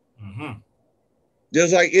Michigan. Mm-hmm.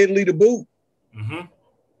 Just like Italy to boot. Mm-hmm.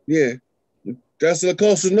 Yeah, that's the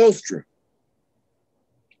Cosa Nostra.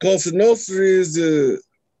 Cosa Nostra is the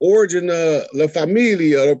origin of La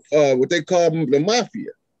Familia, what they call the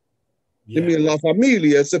mafia. Yeah. I mean, La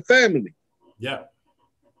Familia, it's a family. Yeah.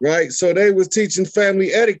 Right? So they was teaching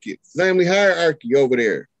family etiquette, family hierarchy over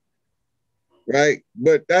there. Right?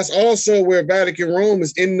 But that's also where Vatican Rome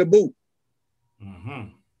is in the boot. Mm-hmm.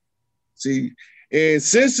 See, and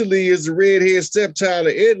Sicily is the redhead stepchild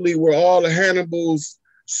of Italy, where all of Hannibal's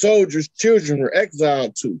soldiers' children were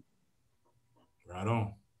exiled to. Right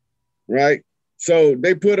on. Right? So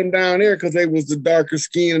they put them down there because they was the darker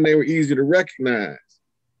skin and they were easy to recognize.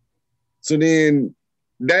 So then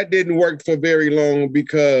that didn't work for very long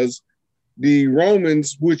because the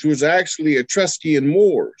Romans, which was actually Etruscan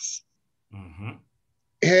Moors, Mm-hmm.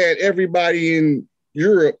 had everybody in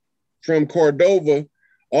Europe from Cordova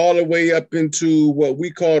all the way up into what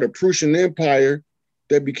we call the Prussian Empire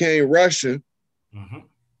that became Russia. Mm-hmm.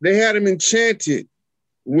 They had them enchanted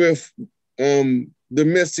with the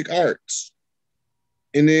mystic arts.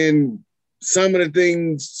 And then some of the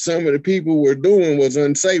things some of the people were doing was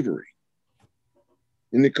unsavory.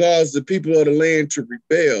 And it caused the people of the land to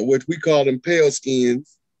rebel, which we call them pale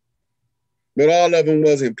skins. But all of them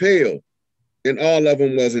wasn't pale, and all of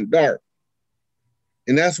them wasn't dark.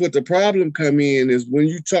 And that's what the problem come in is when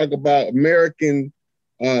you talk about American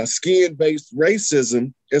skin-based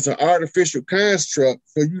racism, it's an artificial construct,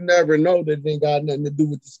 so you never know that it ain't got nothing to do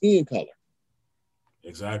with the skin color.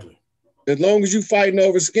 Exactly. As long as you fighting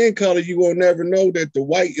over skin color, you will never know that the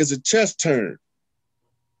white is a chest turn.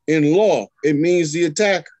 In law, it means the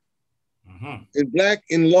attacker. Mm-hmm. In black,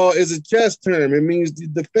 in law, is a chest term. It means the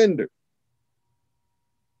defender.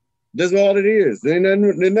 That's all it is. There's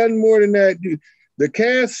nothing more than that. The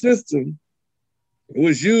caste system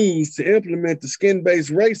was used to implement the skin-based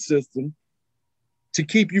race system to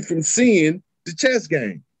keep you from seeing the chess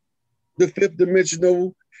game, the fifth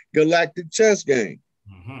dimensional galactic chess game.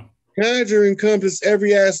 Mm-hmm. Conjure encompasses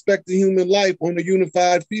every aspect of human life on a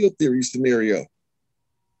unified field theory scenario.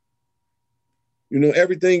 You know,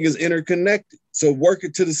 everything is interconnected. So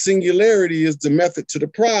working to the singularity is the method to the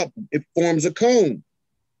problem. It forms a cone.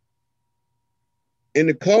 And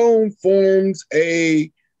the cone forms a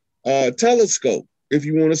telescope. If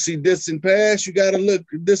you want to see distant past, you got to look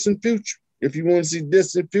at distant future. If you want to see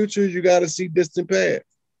distant future, you got to see distant past.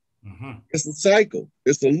 Mm-hmm. It's a cycle.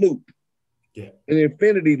 It's a loop. Yeah. An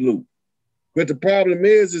infinity loop. But the problem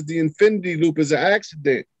is the infinity loop is an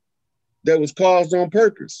accident that was caused on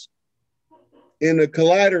purpose in a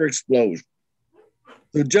collider explosion.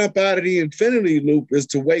 To jump out of the infinity loop is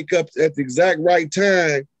to wake up at the exact right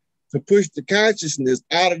time to push the consciousness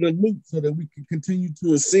out of the loop so that we can continue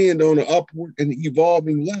to ascend on an upward and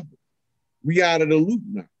evolving level. We out of the loop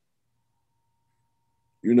now.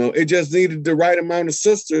 You know, it just needed the right amount of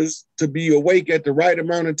sisters to be awake at the right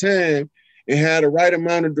amount of time and have the right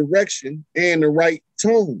amount of direction and the right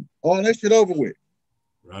tone. All that shit over with.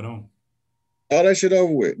 Right on. All that shit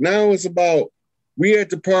over with. Now it's about, we at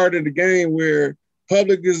the part of the game where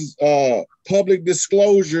public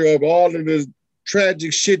disclosure of all of the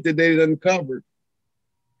tragic shit that they uncovered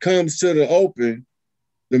comes to the open.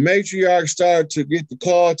 The matriarch started to get the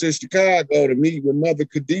call to Chicago to meet with Mother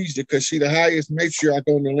Khadijah because she's the highest matriarch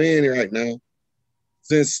on the land right now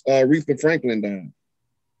since Aretha Franklin died.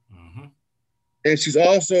 Mm-hmm. And she's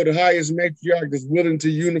also the highest matriarch that's willing to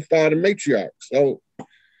unify the matriarch. So,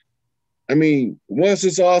 I mean, once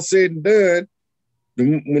it's all said and done,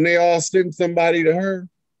 when they all send somebody to her,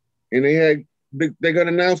 and they're going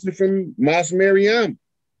to announce it from Mas Mariam,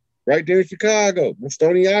 right there in Chicago, on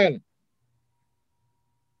Stony Island.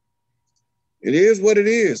 It is what it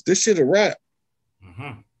is. This shit a wrap.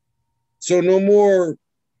 Mm-hmm. So no more,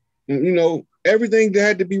 you know, everything that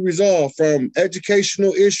had to be resolved from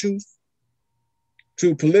educational issues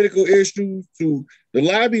to political issues to the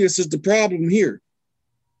lobbyists is the problem here.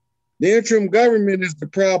 The interim government is the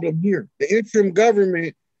problem here. The interim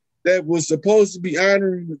government that was supposed to be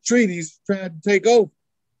honoring the treaties tried to take over.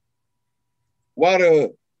 While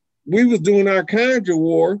we was doing our conjure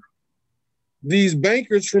war, these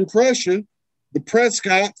bankers from Prussia, the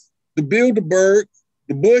Prescotts, the Bilderberg,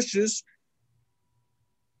 the Bushes,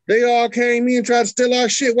 they all came in and tried to steal our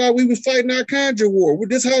shit while we was fighting our conjure war.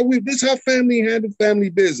 This how family handled family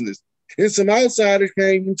business. And some outsiders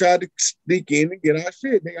came and tried to sneak in and get our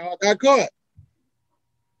shit. They all got caught.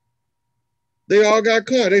 They all got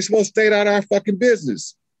caught. They supposed to stay out of our fucking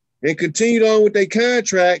business and continued on with their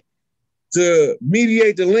contract to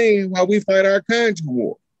mediate the land while we fight our conjure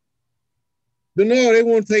war. But no, they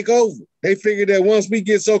want to take over. They figure that once we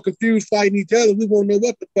get so confused fighting each other, we won't know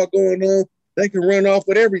what the fuck going on. They can run off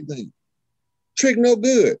with everything. Trick no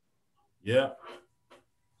good. Yeah.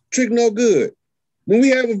 Trick no good. When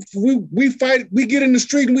we fight, we get in the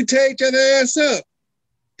street and we tear each other ass up.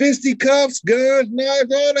 Fisticuffs, guns,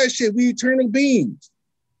 knives, all that shit. We eternal beings.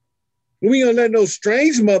 We don't let no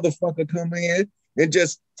strange motherfucker come in and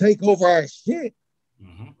just take over our shit.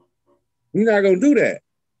 Mm-hmm. We're not gonna do that.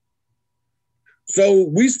 So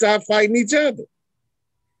we stopped fighting each other.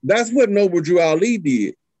 That's what Noble Drew Ali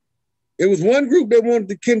did. It was one group that wanted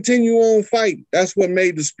to continue on fighting. That's what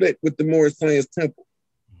made the split with the Moorish Science Temple.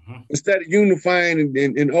 Mm-hmm. Instead of unifying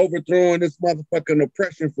and overthrowing this motherfucking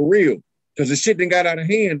oppression for real. Because the shit done got out of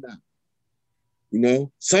hand now. You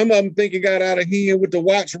know, some of them think it got out of hand with the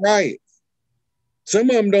Watts riots. Some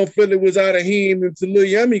of them don't feel it was out of hand until Lil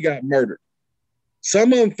Yummy got murdered.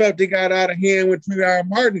 Some of them felt it got out of hand when Trayvon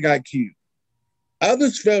Martin got killed.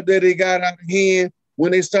 Others felt that it got out of hand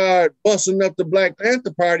when they started busting up the Black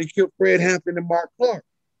Panther Party, killed Fred Hampton and Mark Clark.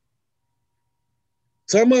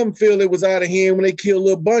 Some of them feel it was out of hand when they killed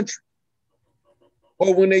Lil Buntry.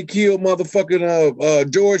 Or when they killed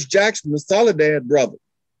motherfucking George Jackson, the Soledad brother.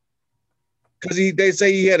 Because they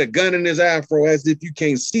say he had a gun in his afro, as if you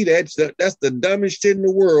can't see that. That's the dumbest shit in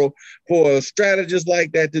the world for a strategist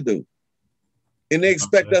like that to do. And they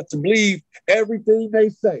expect us to believe everything they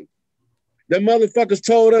say. The motherfuckers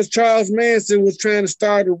told us Charles Manson was trying to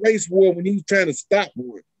start a race war when he was trying to stop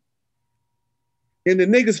one. And the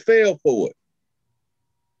niggas fell for it.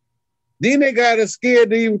 Then they got us scared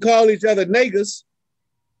to even call each other niggas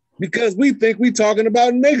because we think we talking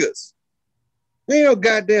about niggas. We ain't no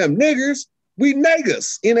goddamn niggers. We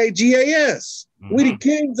niggas, N-A-G-A-S. Mm-hmm. We the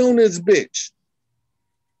kings on this bitch.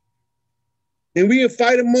 And we'll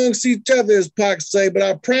fight amongst each other, as Pac say, but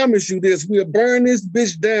I promise you this, we'll burn this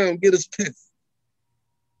bitch down, get us pissed.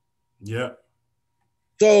 Yeah.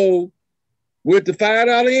 So with the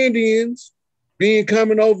 $5 Indians being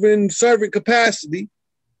coming over in servant capacity,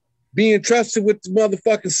 being trusted with the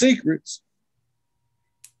motherfucking secrets,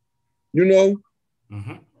 you know,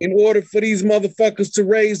 mm-hmm. in order for these motherfuckers to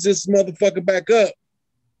raise this motherfucker back up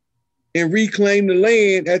and reclaim the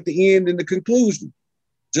land at the end and the conclusion.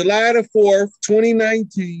 July the 4th,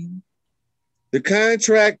 2019, the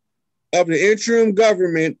contract of the interim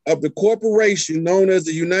government of the corporation known as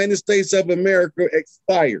the United States of America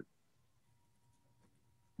expired.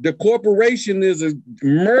 The corporation is a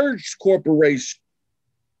merged corporation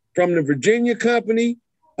from the Virginia Company,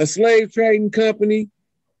 a slave trading company,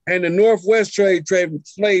 and the Northwest Slave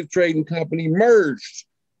Trading Company merged.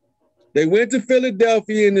 They went to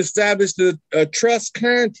Philadelphia and established a trust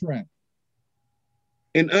contract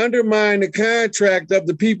and undermined the contract of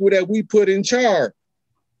the people that we put in charge.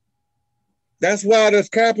 That's why the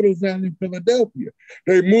capital's down in Philadelphia.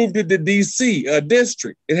 They moved it to DC, a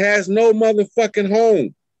district. It has no motherfucking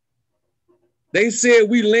home. They said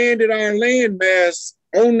we landed our landmass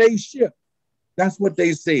on their ship. That's what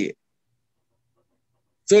they said.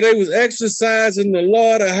 So they was exercising the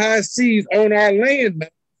law of the high seas on our landmass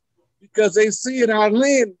because they said our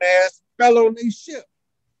landmass fell on their ship.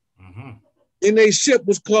 Mm-hmm. And their ship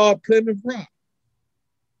was called Plymouth Rock.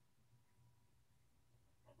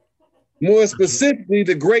 More specifically,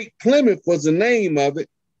 the Great Plymouth was the name of it.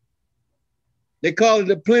 They called it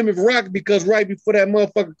the Plymouth Rock because right before that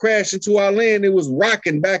motherfucker crashed into our land, it was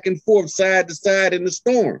rocking back and forth, side to side in the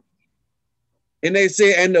storm. And they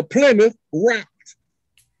said, and the Plymouth rocked.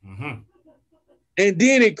 Mm-hmm. And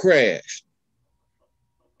then it crashed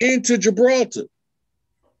into Gibraltar.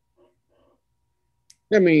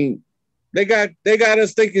 I mean, they got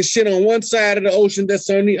us thinking shit on one side of the ocean that's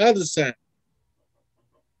on the other side.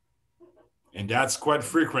 And that's quite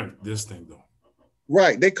frequent, this thing, though.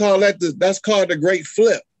 Right. They call that's called the Great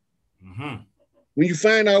Flip. Mm-hmm. When you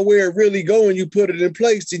find out where it really going, you put it in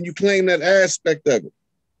place and you claim that aspect of it.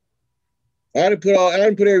 I didn't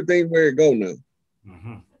put everything where it go now.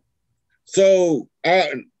 Mm-hmm. So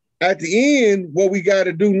at the end, what we got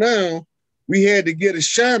to do now, we had to get a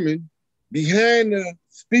shaman behind the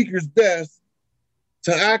speaker's desk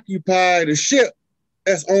to occupy the ship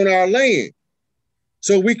that's on our land.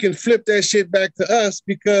 So we can flip that shit back to us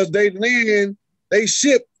because they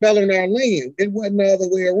ship fell on our land. It wasn't the other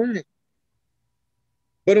way around.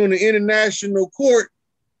 But on the international court,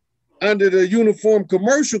 under the Uniform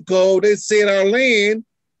Commercial Code, they said our land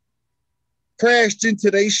crashed into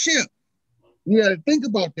their ship. You gotta think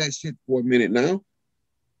about that shit for a minute now.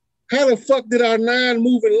 How the fuck did our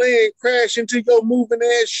non-moving land crash into your moving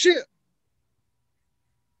ass ship?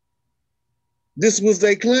 This was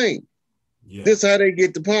their claim. Yeah. This is how they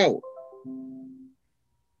get the power.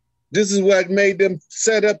 This is what made them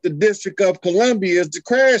set up the District of Columbia as the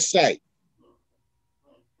crash site.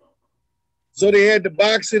 So they had to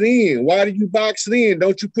box it in. Why do you box it in?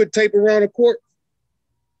 Don't you put tape around a corpse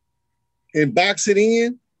and box it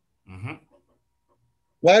in? Mm-hmm.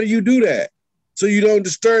 Why do you do that? So you don't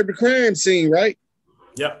disturb the crime scene, right?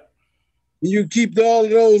 Yep. You keep all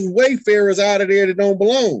of those wayfarers out of there that don't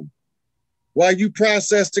belong while you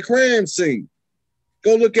process the crime scene.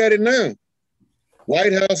 Go look at it now.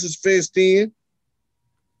 White House is fenced in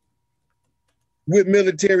with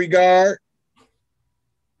military guard.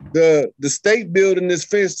 The state building is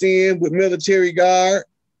fenced in with military guard.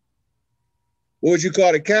 What you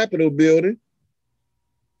call the Capitol building.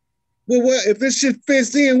 Well, what if this shit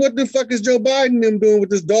fenced in? What the fuck is Joe Biden and them doing with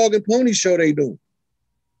this dog and pony show they doing?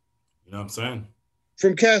 You know what I'm saying?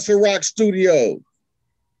 From Castle Rock Studios.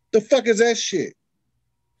 The fuck is that shit?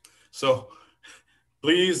 So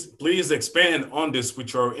please expand on this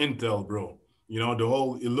with your intel, bro. You know, the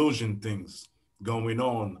whole illusion things going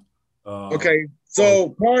on. Okay, so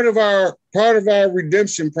part of our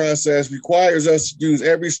redemption process requires us to use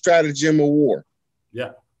every stratagem of war.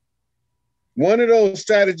 Yeah. One of those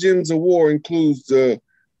stratagems of war includes the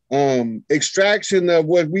extraction of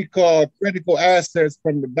what we call critical assets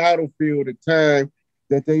from the battlefield at time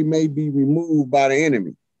that they may be removed by the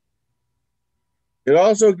enemy. It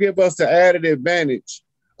also gives us the added advantage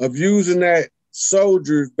of using that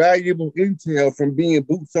soldier's valuable intel from being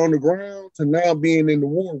boots on the ground to now being in the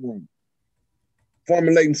war room,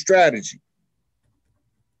 formulating strategy,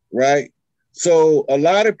 right? So a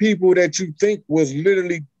lot of people that you think was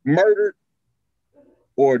literally murdered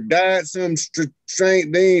or died some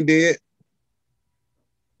strange, they ain't dead.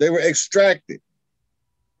 They were extracted.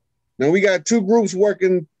 Now we got two groups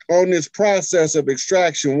working on this process of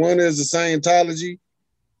extraction. One is the Scientology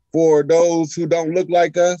for those who don't look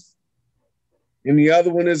like us, and the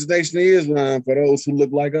other one is the Nation of Islam for those who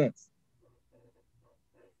look like us.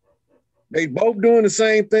 They both doing the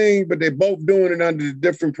same thing, but they both doing it under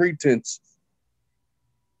different pretenses.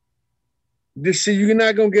 This shit, you're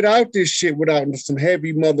not gonna get out this shit without some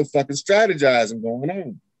heavy motherfucking strategizing going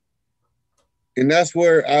on. And that's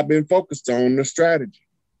where I've been focused on the strategy.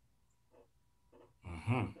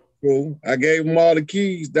 So I gave them all the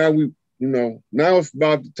keys. Now now it's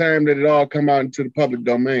about the time that it all come out into the public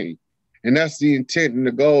domain. And that's the intent and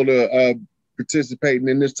the goal of participating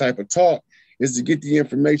in this type of talk, is to get the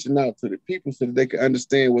information out to the people so that they can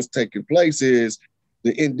understand what's taking place. Is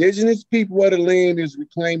the indigenous people of the land is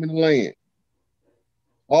reclaiming the land.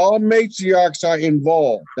 All matriarchs are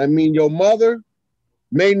involved. I mean, your mother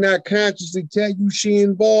may not consciously tell you she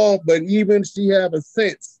involved, but even she have a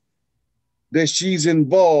sense that she's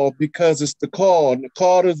involved because it's the call. And the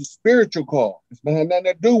call is a spiritual call. It's not nothing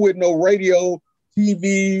to do with no radio,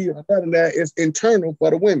 TV, or none of that. It's internal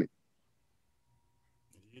for the women.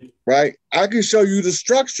 Right? I can show you the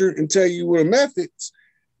structure and tell you the methods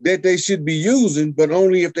that they should be using, but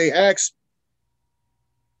only if they ask.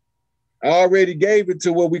 I already gave it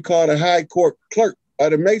to what we call the high court clerk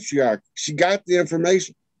of the matriarch. She got the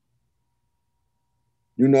information.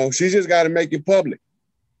 You know, she just got to make it public.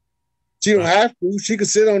 She don't have to. She can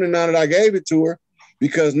sit on it now that I gave it to her,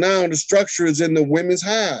 because now the structure is in the women's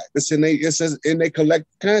hive. It's in they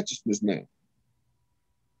collective consciousness now,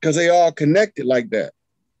 because they all connected like that.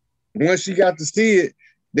 Once she got to see it,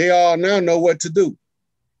 they all now know what to do.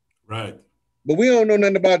 Right. But we don't know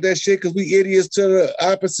nothing about that shit because we idiots to the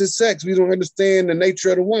opposite sex. We don't understand the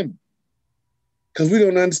nature of the woman because we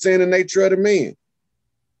don't understand the nature of the man.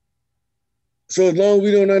 So as long as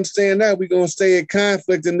we don't understand that, we're going to stay in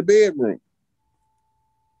conflict in the bedroom.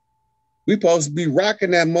 We supposed to be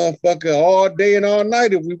rocking that motherfucker all day and all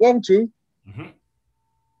night if we want to. Mm-hmm.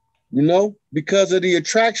 You know, because of the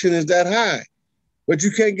attraction is that high. But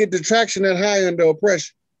you can't get the attraction that high under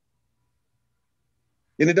oppression.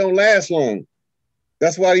 And it don't last long.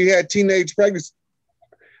 That's why you had teenage pregnancy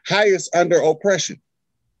highest under oppression.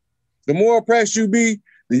 The more oppressed you be,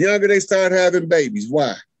 the younger they start having babies.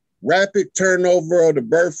 Why? Rapid turnover of the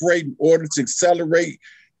birth rate in order to accelerate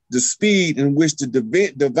the speed in which the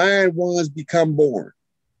divine ones become born.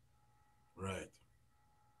 Right.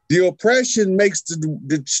 The oppression makes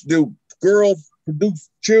the girls produce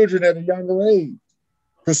children at a younger age,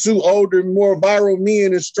 pursue older, more viral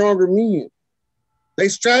men and stronger men. They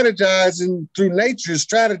strategizing through nature,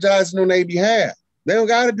 strategizing on their behalf. They don't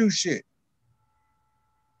got to do shit.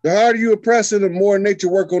 The harder you oppress them, the more nature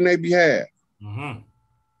work on their behalf. Mm-hmm.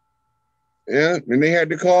 Yeah, and they had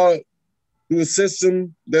to call it through a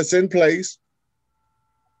system that's in place.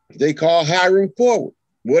 They call hiring forward.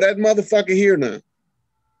 Well, that motherfucker here now.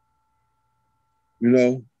 You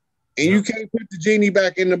know, And you can't put the genie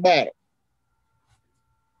back in the bottle.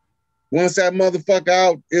 Once that motherfucker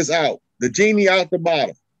out, it's out. The genie out the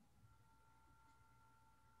bottle.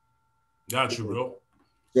 Got you, bro.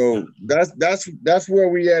 So that's where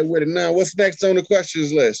we at with it now. What's next on the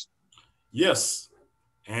questions list? Yes.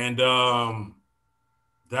 And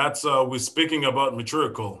that's we're speaking about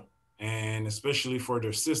Matriarch, and especially for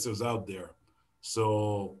their sisters out there.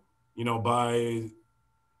 So, you know, by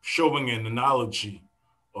showing an analogy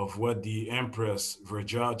of what the Empress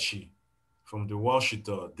Verjace from the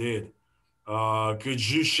Washita did, could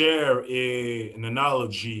you share an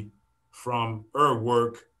analogy from her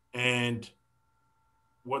work and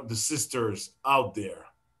what the sisters out there,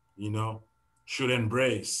 you know, should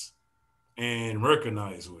embrace and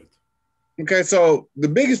recognize with? Okay, so the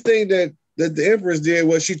biggest thing that the Empress did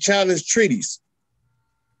was she challenged treaties.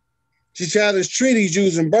 She challenged treaties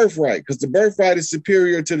using birthright because the birthright is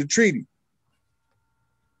superior to the treaty.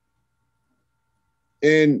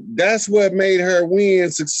 And that's what made her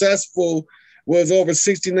win successful, was over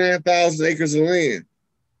 69,000 acres of land.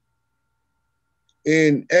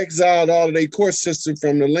 And exiled all of their court system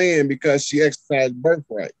from the land because she exercised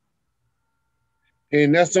birthright.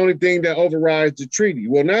 And that's the only thing that overrides the treaty.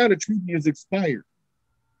 Well, now the treaty is expired.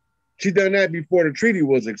 She done that before the treaty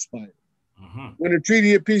was expired. When the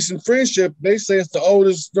Treaty of Peace and Friendship, they say it's the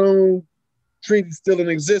oldest known treaty still in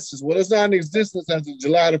existence. Well, it's not in existence as of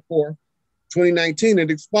July the 4th, 2019. It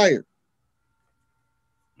expired.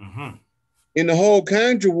 And the whole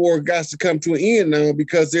Kudjo war got to come to an end now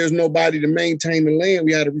because there's nobody to maintain the land.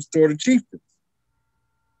 We had to restore the chieftains,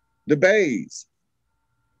 the bays.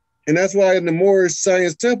 And that's why in the Moorish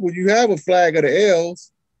Science Temple, you have a flag of the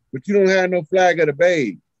elves, but you don't have no flag of the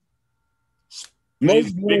bays.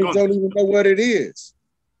 Most Moors don't even know what it is.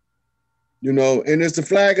 You know, and it's the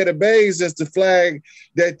flag of the bays, that's the flag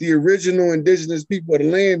that the original indigenous people of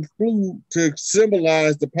the land flew to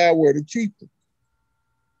symbolize the power of the chieftain.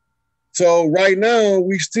 So right now,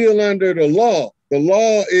 we still under the law. The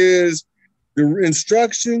law is the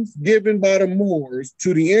instructions given by the Moors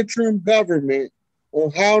to the interim government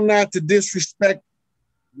on how not to disrespect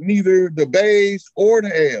neither the bays or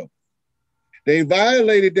the elves. They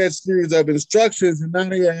violated that series of instructions, and now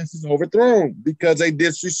their ass is overthrown because they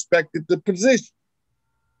disrespected the position.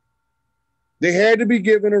 They had to be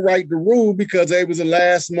given a right to rule because they was the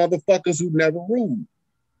last motherfuckers who never ruled.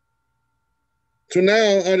 So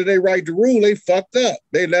now, under their right to rule, they fucked up.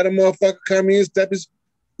 They let a motherfucker come in, step his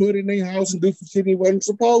foot in their house and do some shit he wasn't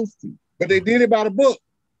supposed to. But they did it by the book.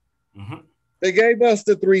 They gave us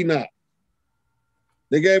the 3 knocks.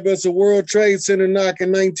 They gave us a World Trade Center knock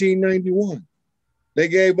in 1991. They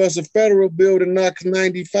gave us a federal building knock in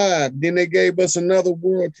 95. Then they gave us another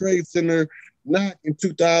World Trade Center knock in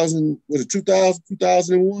 2000, was it 2000,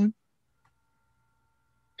 2001?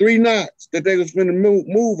 3 knocks that they was going to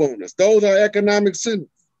move on us. Those are economic centers.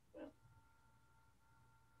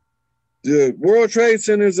 The World Trade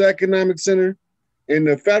Center is an economic center, and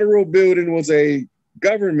the federal building was a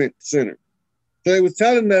government center. So they was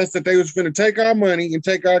telling us that they was going to take our money and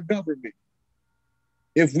take our government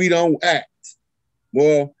if we don't act.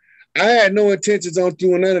 Well, I had no intentions on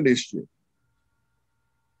doing none of this shit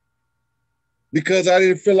because I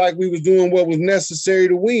didn't feel like we was doing what was necessary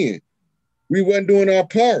to win. We wasn't doing our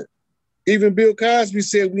part. Even Bill Cosby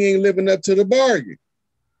said we ain't living up to the bargain.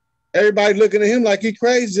 Everybody looking at him like he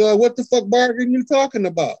crazy. Like, what the fuck bargain you talking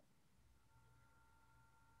about?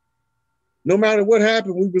 No matter what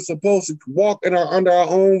happened, we were supposed to walk under our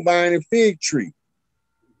own vine and fig tree.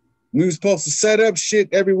 We were supposed to set up shit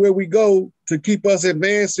everywhere we go to keep us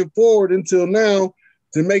advancing forward until now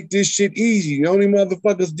to make this shit easy. The only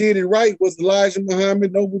motherfuckers did it right was Elijah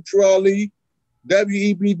Muhammad, Noble True Ali,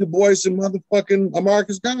 W.E.B. Du Bois, and motherfucking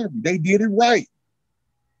Marcus Garvey. They did it right.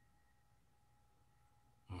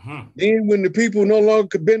 Then when the people no longer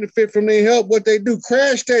could benefit from their help, what they do,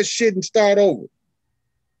 crash that shit and start over.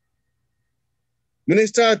 When they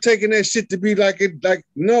start taking that shit to be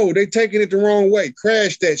no, they taking it the wrong way.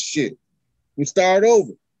 Crash that shit and start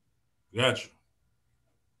over. Gotcha.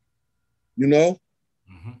 You know?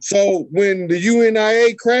 So when the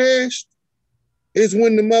UNIA crashed, is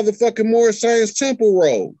when the motherfucking Moorish Science Temple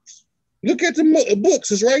rose. Look at the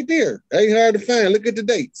books, it's right there. Ain't hard to find. Look at the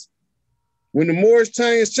dates. When the Moorish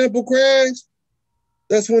Science Temple crashed,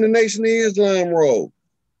 that's when the Nation of Islam rose.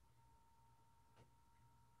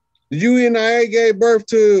 The UNIA gave birth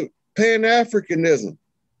to Pan-Africanism.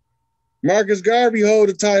 Marcus Garvey hold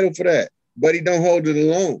the title for that, but he don't hold it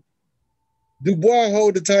alone. Du Bois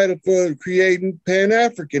hold the title for creating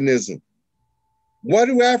Pan-Africanism. What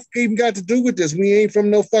do Africa even got to do with this? We ain't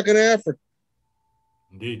from no fucking Africa.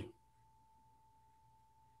 Indeed.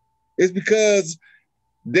 It's because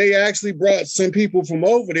they actually brought some people from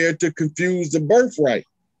over there to confuse the birthright.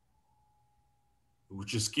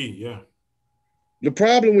 Which is key, yeah. The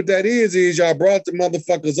problem with that is y'all brought the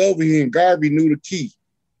motherfuckers over here and Garvey knew the key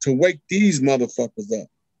to wake these motherfuckers up.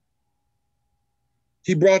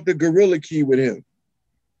 He brought the gorilla key with him.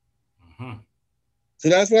 So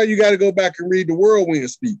that's why you got to go back and read the whirlwind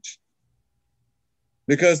speech.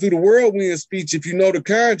 Because through the whirlwind speech, if you know the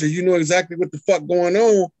character, you know exactly what the fuck going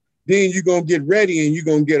on, then you're going to get ready and you're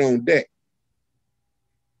going to get on deck.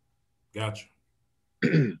 Gotcha.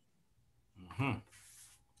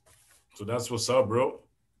 So that's what's up, bro.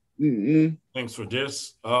 Thanks for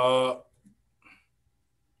this. We'll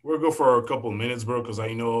go for a couple minutes, bro, because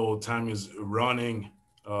I know time is running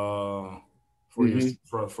for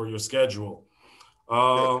your schedule.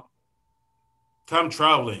 Time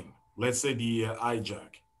traveling, let's say the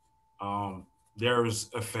hijack.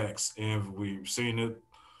 There's effects, and we've seen it.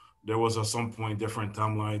 There was at some point different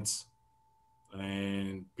timelines,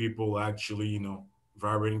 and people actually,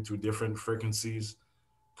 vibrating to different frequencies.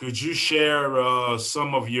 Could you share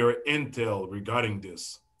some of your intel regarding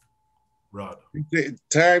this, Rod?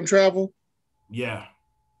 Time travel? Yeah.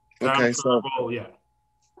 Time travel, yeah.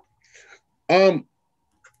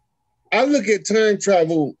 I look at time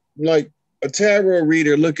travel like a tarot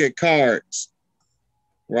reader look at cards,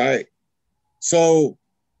 right? So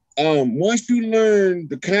once you learn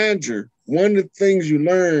the conjure, one of the things you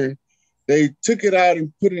learn, they took it out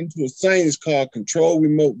and put it into a science called control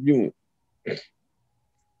remote viewing,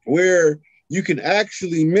 where you can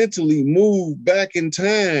actually mentally move back in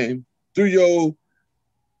time through your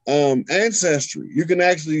ancestry. You can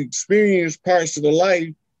actually experience parts of the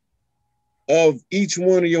life of each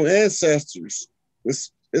one of your ancestors.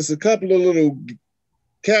 It's a couple of little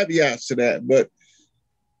caveats to that, but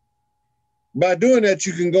by doing that,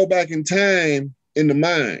 you can go back in time in the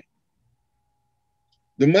mind.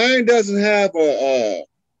 The mind doesn't have a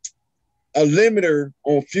limiter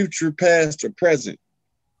on future, past, or present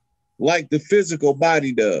like the physical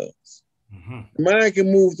body does. The mind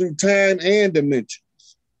can move through time and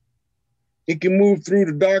dimensions. It can move through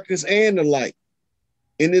the darkness and the light.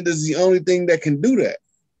 And it is the only thing that can do that.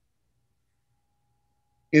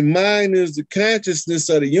 And mind is the consciousness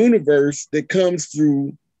of the universe that comes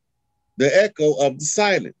through the echo of the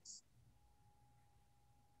silence.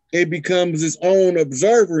 It becomes its own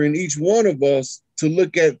observer in each one of us to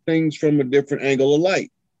look at things from a different angle of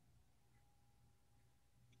light.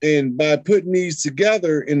 And by putting these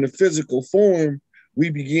together in the physical form, we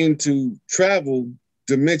begin to travel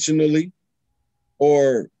dimensionally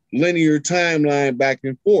or linear timeline back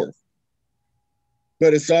and forth.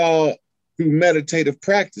 But it's all through meditative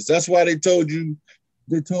practice. That's why they told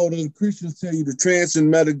us, Christians tell you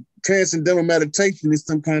the transcendental meditation is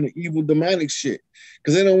some kind of evil demonic shit.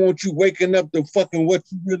 Because they don't want you waking up to fucking what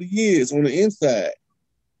you really is on the inside.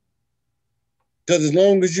 Because as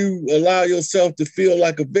long as you allow yourself to feel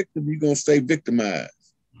like a victim, you're going to stay victimized.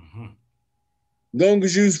 As long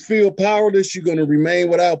as you feel powerless, you're going to remain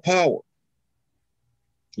without power.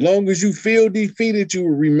 As long as you feel defeated, you will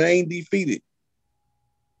remain defeated.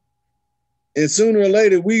 And sooner or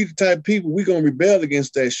later, we the type of people, we're going to rebel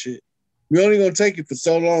against that shit. We're only going to take it for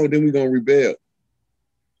so long, then we're going to rebel.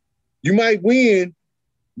 You might win,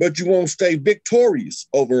 but you won't stay victorious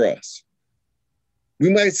over us. We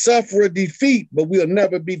might suffer a defeat, but we'll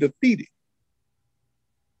never be defeated.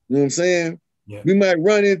 You know what I'm saying? Yeah. We might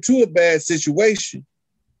run into a bad situation,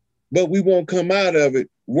 but we won't come out of it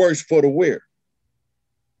worse for the wear.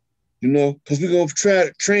 Because we're going to try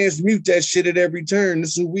to transmute that shit at every turn.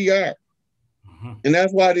 This is who we are. And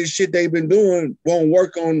that's why this shit they've been doing won't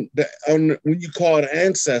work on when you call it an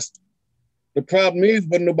ancestor. The problem is,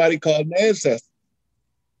 but nobody called an ancestor.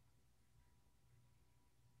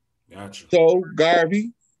 Gotcha. So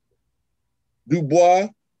Garvey, Dubois,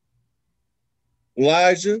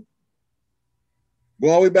 Elijah, go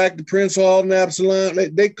all the way back to Prince Hall and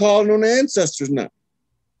Absalom, they calling on the ancestors now.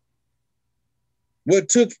 What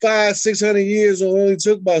took 500-600 years only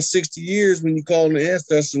took about 60 years when you call on the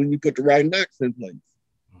ancestors, when you put the right knocks in place.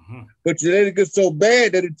 But then it got so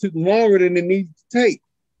bad that it took longer than it needed to take.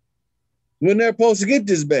 When they're supposed to get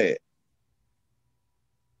this bad.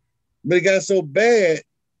 But it got so bad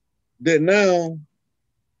that now,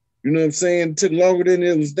 you know what I'm saying, it took longer than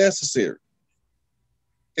it was necessary.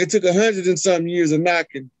 It took 100 and something years of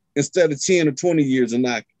knocking instead of 10 or 20 years of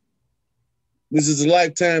knocking. This is a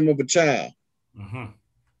lifetime of a child,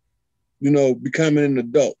 becoming an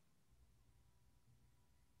adult.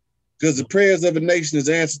 Because the prayers of a nation is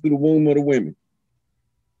answered through the womb of the women.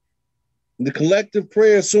 The collective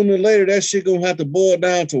prayer, sooner or later, that shit gonna have to boil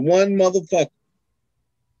down to one motherfucker.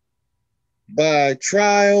 by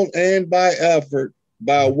trial and by effort,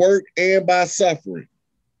 by work and by suffering.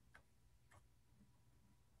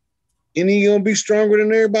 And he gonna be stronger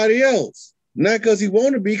than everybody else. Not because he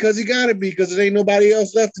want to be, because he gotta be, because there ain't nobody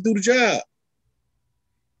else left to do the job.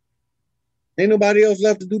 Ain't nobody else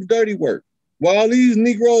left to do the dirty work. While all these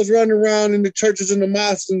Negroes running around in the churches and the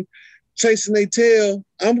mosques and chasing their tail,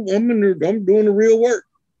 I'm doing the real work.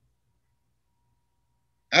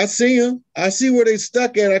 I see them. I see where they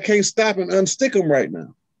stuck at. I can't stop and unstick them right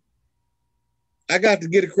now. I got to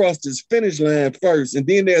get across this finish line first, and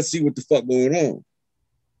then they'll see what the fuck going on.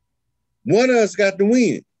 One of us got to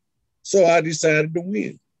win, so I decided to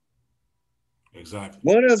win. Exactly.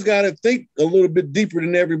 One of us got to think a little bit deeper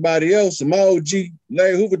than everybody else. And my OG,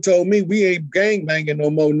 Larry Hoover, told me we ain't gang banging no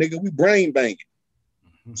more, nigga. We brain banging.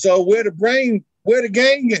 Mm-hmm. So where the gang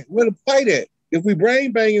at? Where the fight at? If we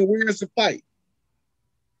brain banging, where's the fight?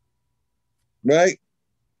 Right?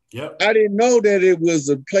 Yep. I didn't know that it was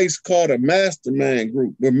a place called a mastermind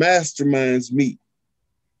group where masterminds meet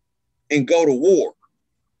and go to war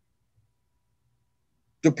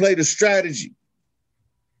to play the strategy.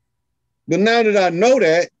 But now that I know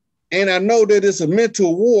that, and I know that it's a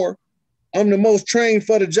mental war, I'm the most trained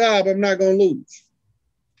for the job. I'm not going to lose.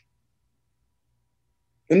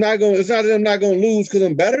 It's not that I'm not going to lose because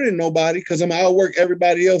I'm better than nobody, because I'm going to outwork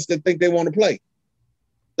everybody else that think they want to play.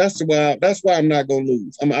 That's why I'm not going to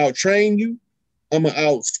lose. I'm going to out-train you. I'm going to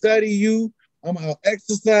out-study you. I'm going to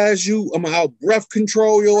out-exercise you. I'm going to out-breath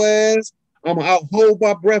control your ass. I'm going to out-hold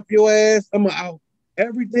my breath your ass. I'm going to out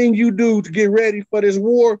everything you do to get ready for this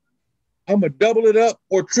war. I'm going to double it up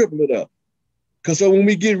or triple it up. Because so when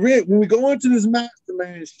we go into this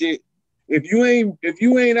mastermind shit, if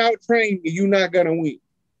you ain't out-trained, you're not going to win.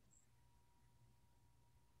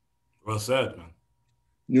 Well said, man.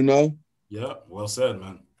 You know? Yeah, well said,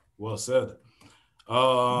 man. Well said.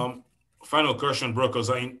 Final question, bro, because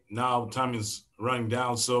now time is running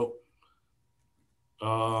down. So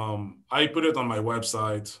I put it on my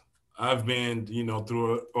website. I've been,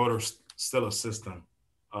 through other stellar system.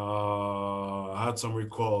 I had some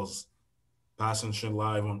recalls, passing shit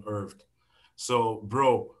live on Earth. So,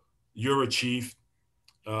 bro, you're a chief.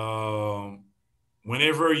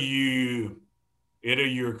 Whenever either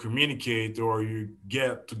you communicate or you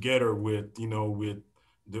get together with, with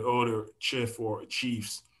the other chief or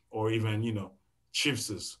chiefs or even,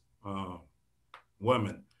 chiefs,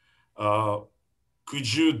 women,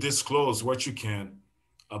 could you disclose what you can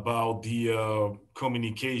about the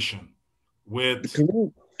communication with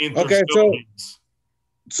interstellar beings?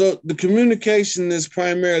 So the communication is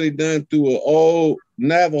primarily done through an old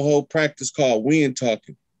Navajo practice called wind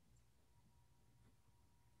talking.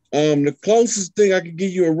 The closest thing I could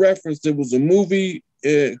give you a reference, there was a movie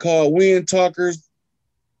called Wind Talkers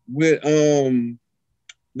with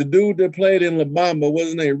the dude that played in La Bamba. What's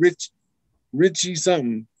his name? Richie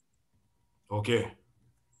something. Okay.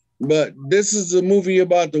 But this is a movie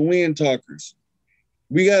about the Wind Talkers.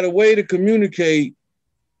 We got a way to communicate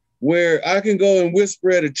where I can go and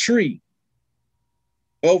whisper at a tree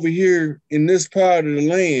over here in this part of the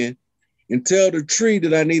land and tell the tree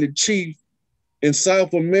that I need a chief in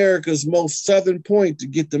South America's most southern point to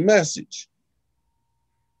get the message.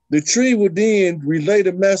 The tree will then relay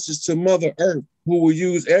the message to Mother Earth, who will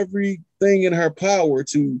use everything in her power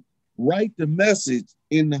to write the message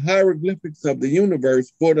in the hieroglyphics of the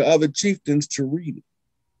universe for the other chieftains to read it.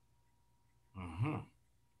 Mm-hmm.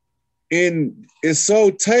 And it's so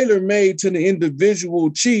tailor-made to the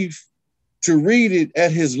individual chief to read it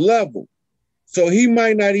at his level. So he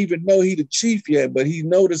might not even know he the chief yet, but he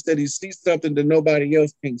noticed that he sees something that nobody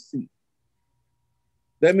else can see.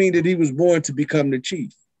 That means that he was born to become the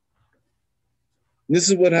chief. This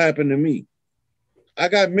is what happened to me. I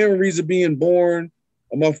got memories of being born,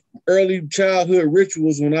 of my early childhood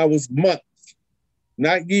rituals when I was months,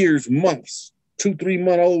 not years, months, 2-3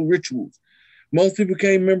 month old rituals. Most people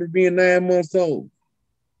can't remember being 9 months old.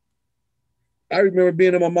 I remember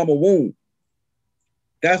being in my mama's womb.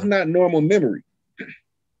 That's not normal memory.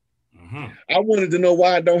 Mm-hmm. I wanted to know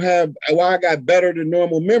why I got better than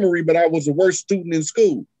normal memory, but I was the worst student in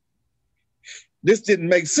school. This didn't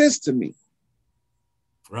make sense to me.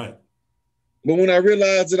 Right. But when I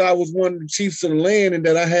realized that I was one of the chiefs of the land and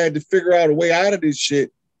that I had to figure out a way out of this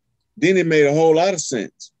shit, then it made a whole lot of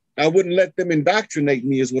sense. I wouldn't let them indoctrinate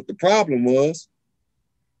me is what the problem was.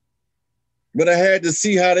 But I had to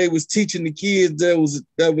see how they was teaching the kids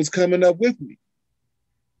that was coming up with me.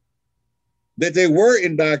 That they were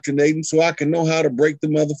indoctrinating so I can know how to break the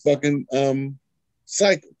motherfucking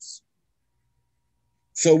cycles.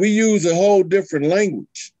 So we use a whole different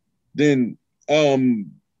language than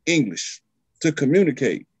English to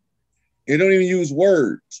communicate. It don't even use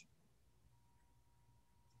words.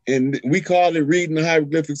 And we call it reading the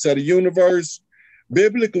hieroglyphics of the universe.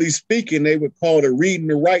 Biblically speaking, they would call it reading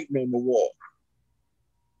the writing on the wall.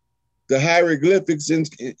 The hieroglyphics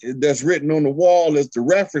that's written on the wall is the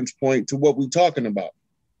reference point to what we're talking about.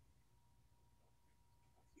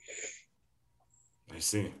 I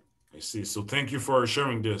see. So thank you for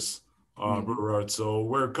sharing this, Brother Rod. So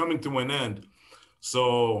we're coming to an end.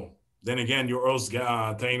 So then again, your host,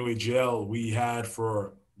 Taino AGL, we had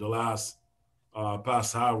for the last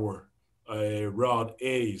past hour, Rod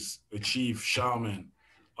A's, a chief shaman.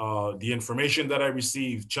 The information that I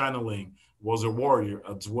received channeling was a warrior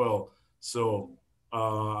as well. So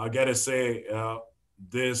I gotta say,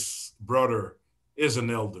 this brother is an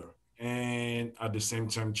elder, and at the same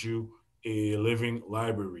time too, a living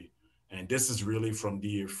library. And this is really from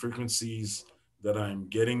the frequencies that I'm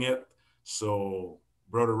getting it. So,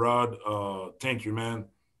 Brother Rod, thank you, man.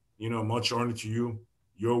 Much honor to you,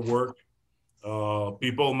 your work.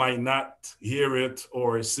 People might not hear it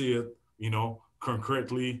or see it,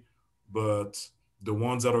 concretely, but the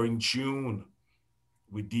ones that are in tune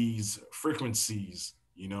with these frequencies,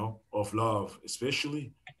 of love,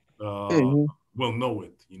 especially, will know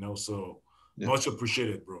it, So much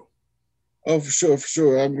appreciated, bro. Oh, for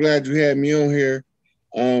sure. I'm glad you had me on here.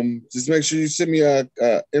 Just make sure you send me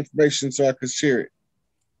information so I can share it.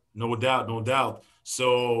 No doubt.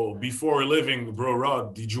 So before leaving, bro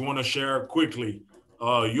Rod, did you want to share quickly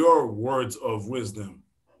your words of wisdom,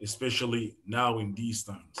 especially now in these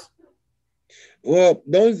times? Well,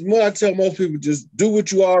 what I tell most people, just do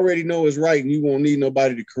what you already know is right, and you won't need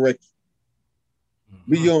nobody to correct you.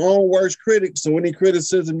 Be your own worst critic, so any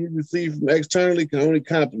criticism you receive from externally can only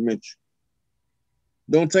compliment you.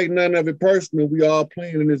 Don't take none of it personal. We all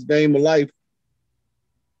playing in this game of life.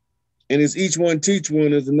 And it's each one teach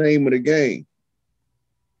one is the name of the game.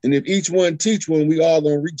 And if each one teach one, we all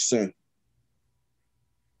gonna reach something.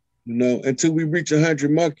 Until we reach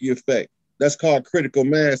 100 monkey effect. That's called critical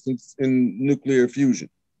mass in nuclear fission.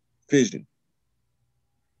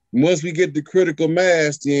 Once we get the critical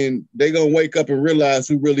mass, then they gonna wake up and realize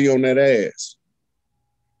who really on that ass.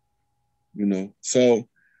 So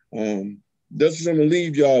that's what I'm gonna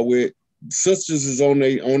leave y'all with. Sisters is on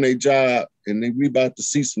their job, and we about to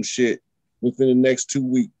see some shit within the next 2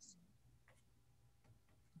 weeks.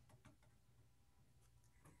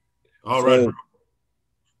 All right, bro.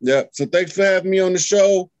 Yeah. So thanks for having me on the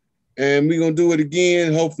show, and we're gonna do it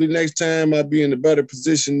again. Hopefully next time I'll be in a better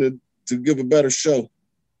position to give a better show.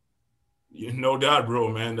 No doubt, bro,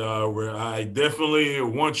 man. I definitely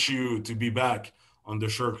want you to be back on the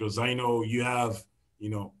show because I know you have,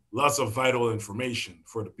 lots of vital information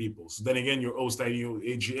for the people. So then again, your host,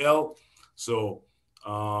 AGL. So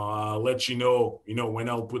I'll let you know, when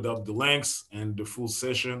I'll put up the links and the full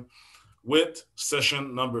session with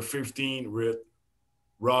session number 15 with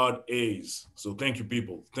Rod A's. So thank you,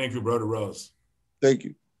 people. Thank you, Brother Ross. Thank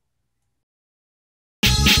you.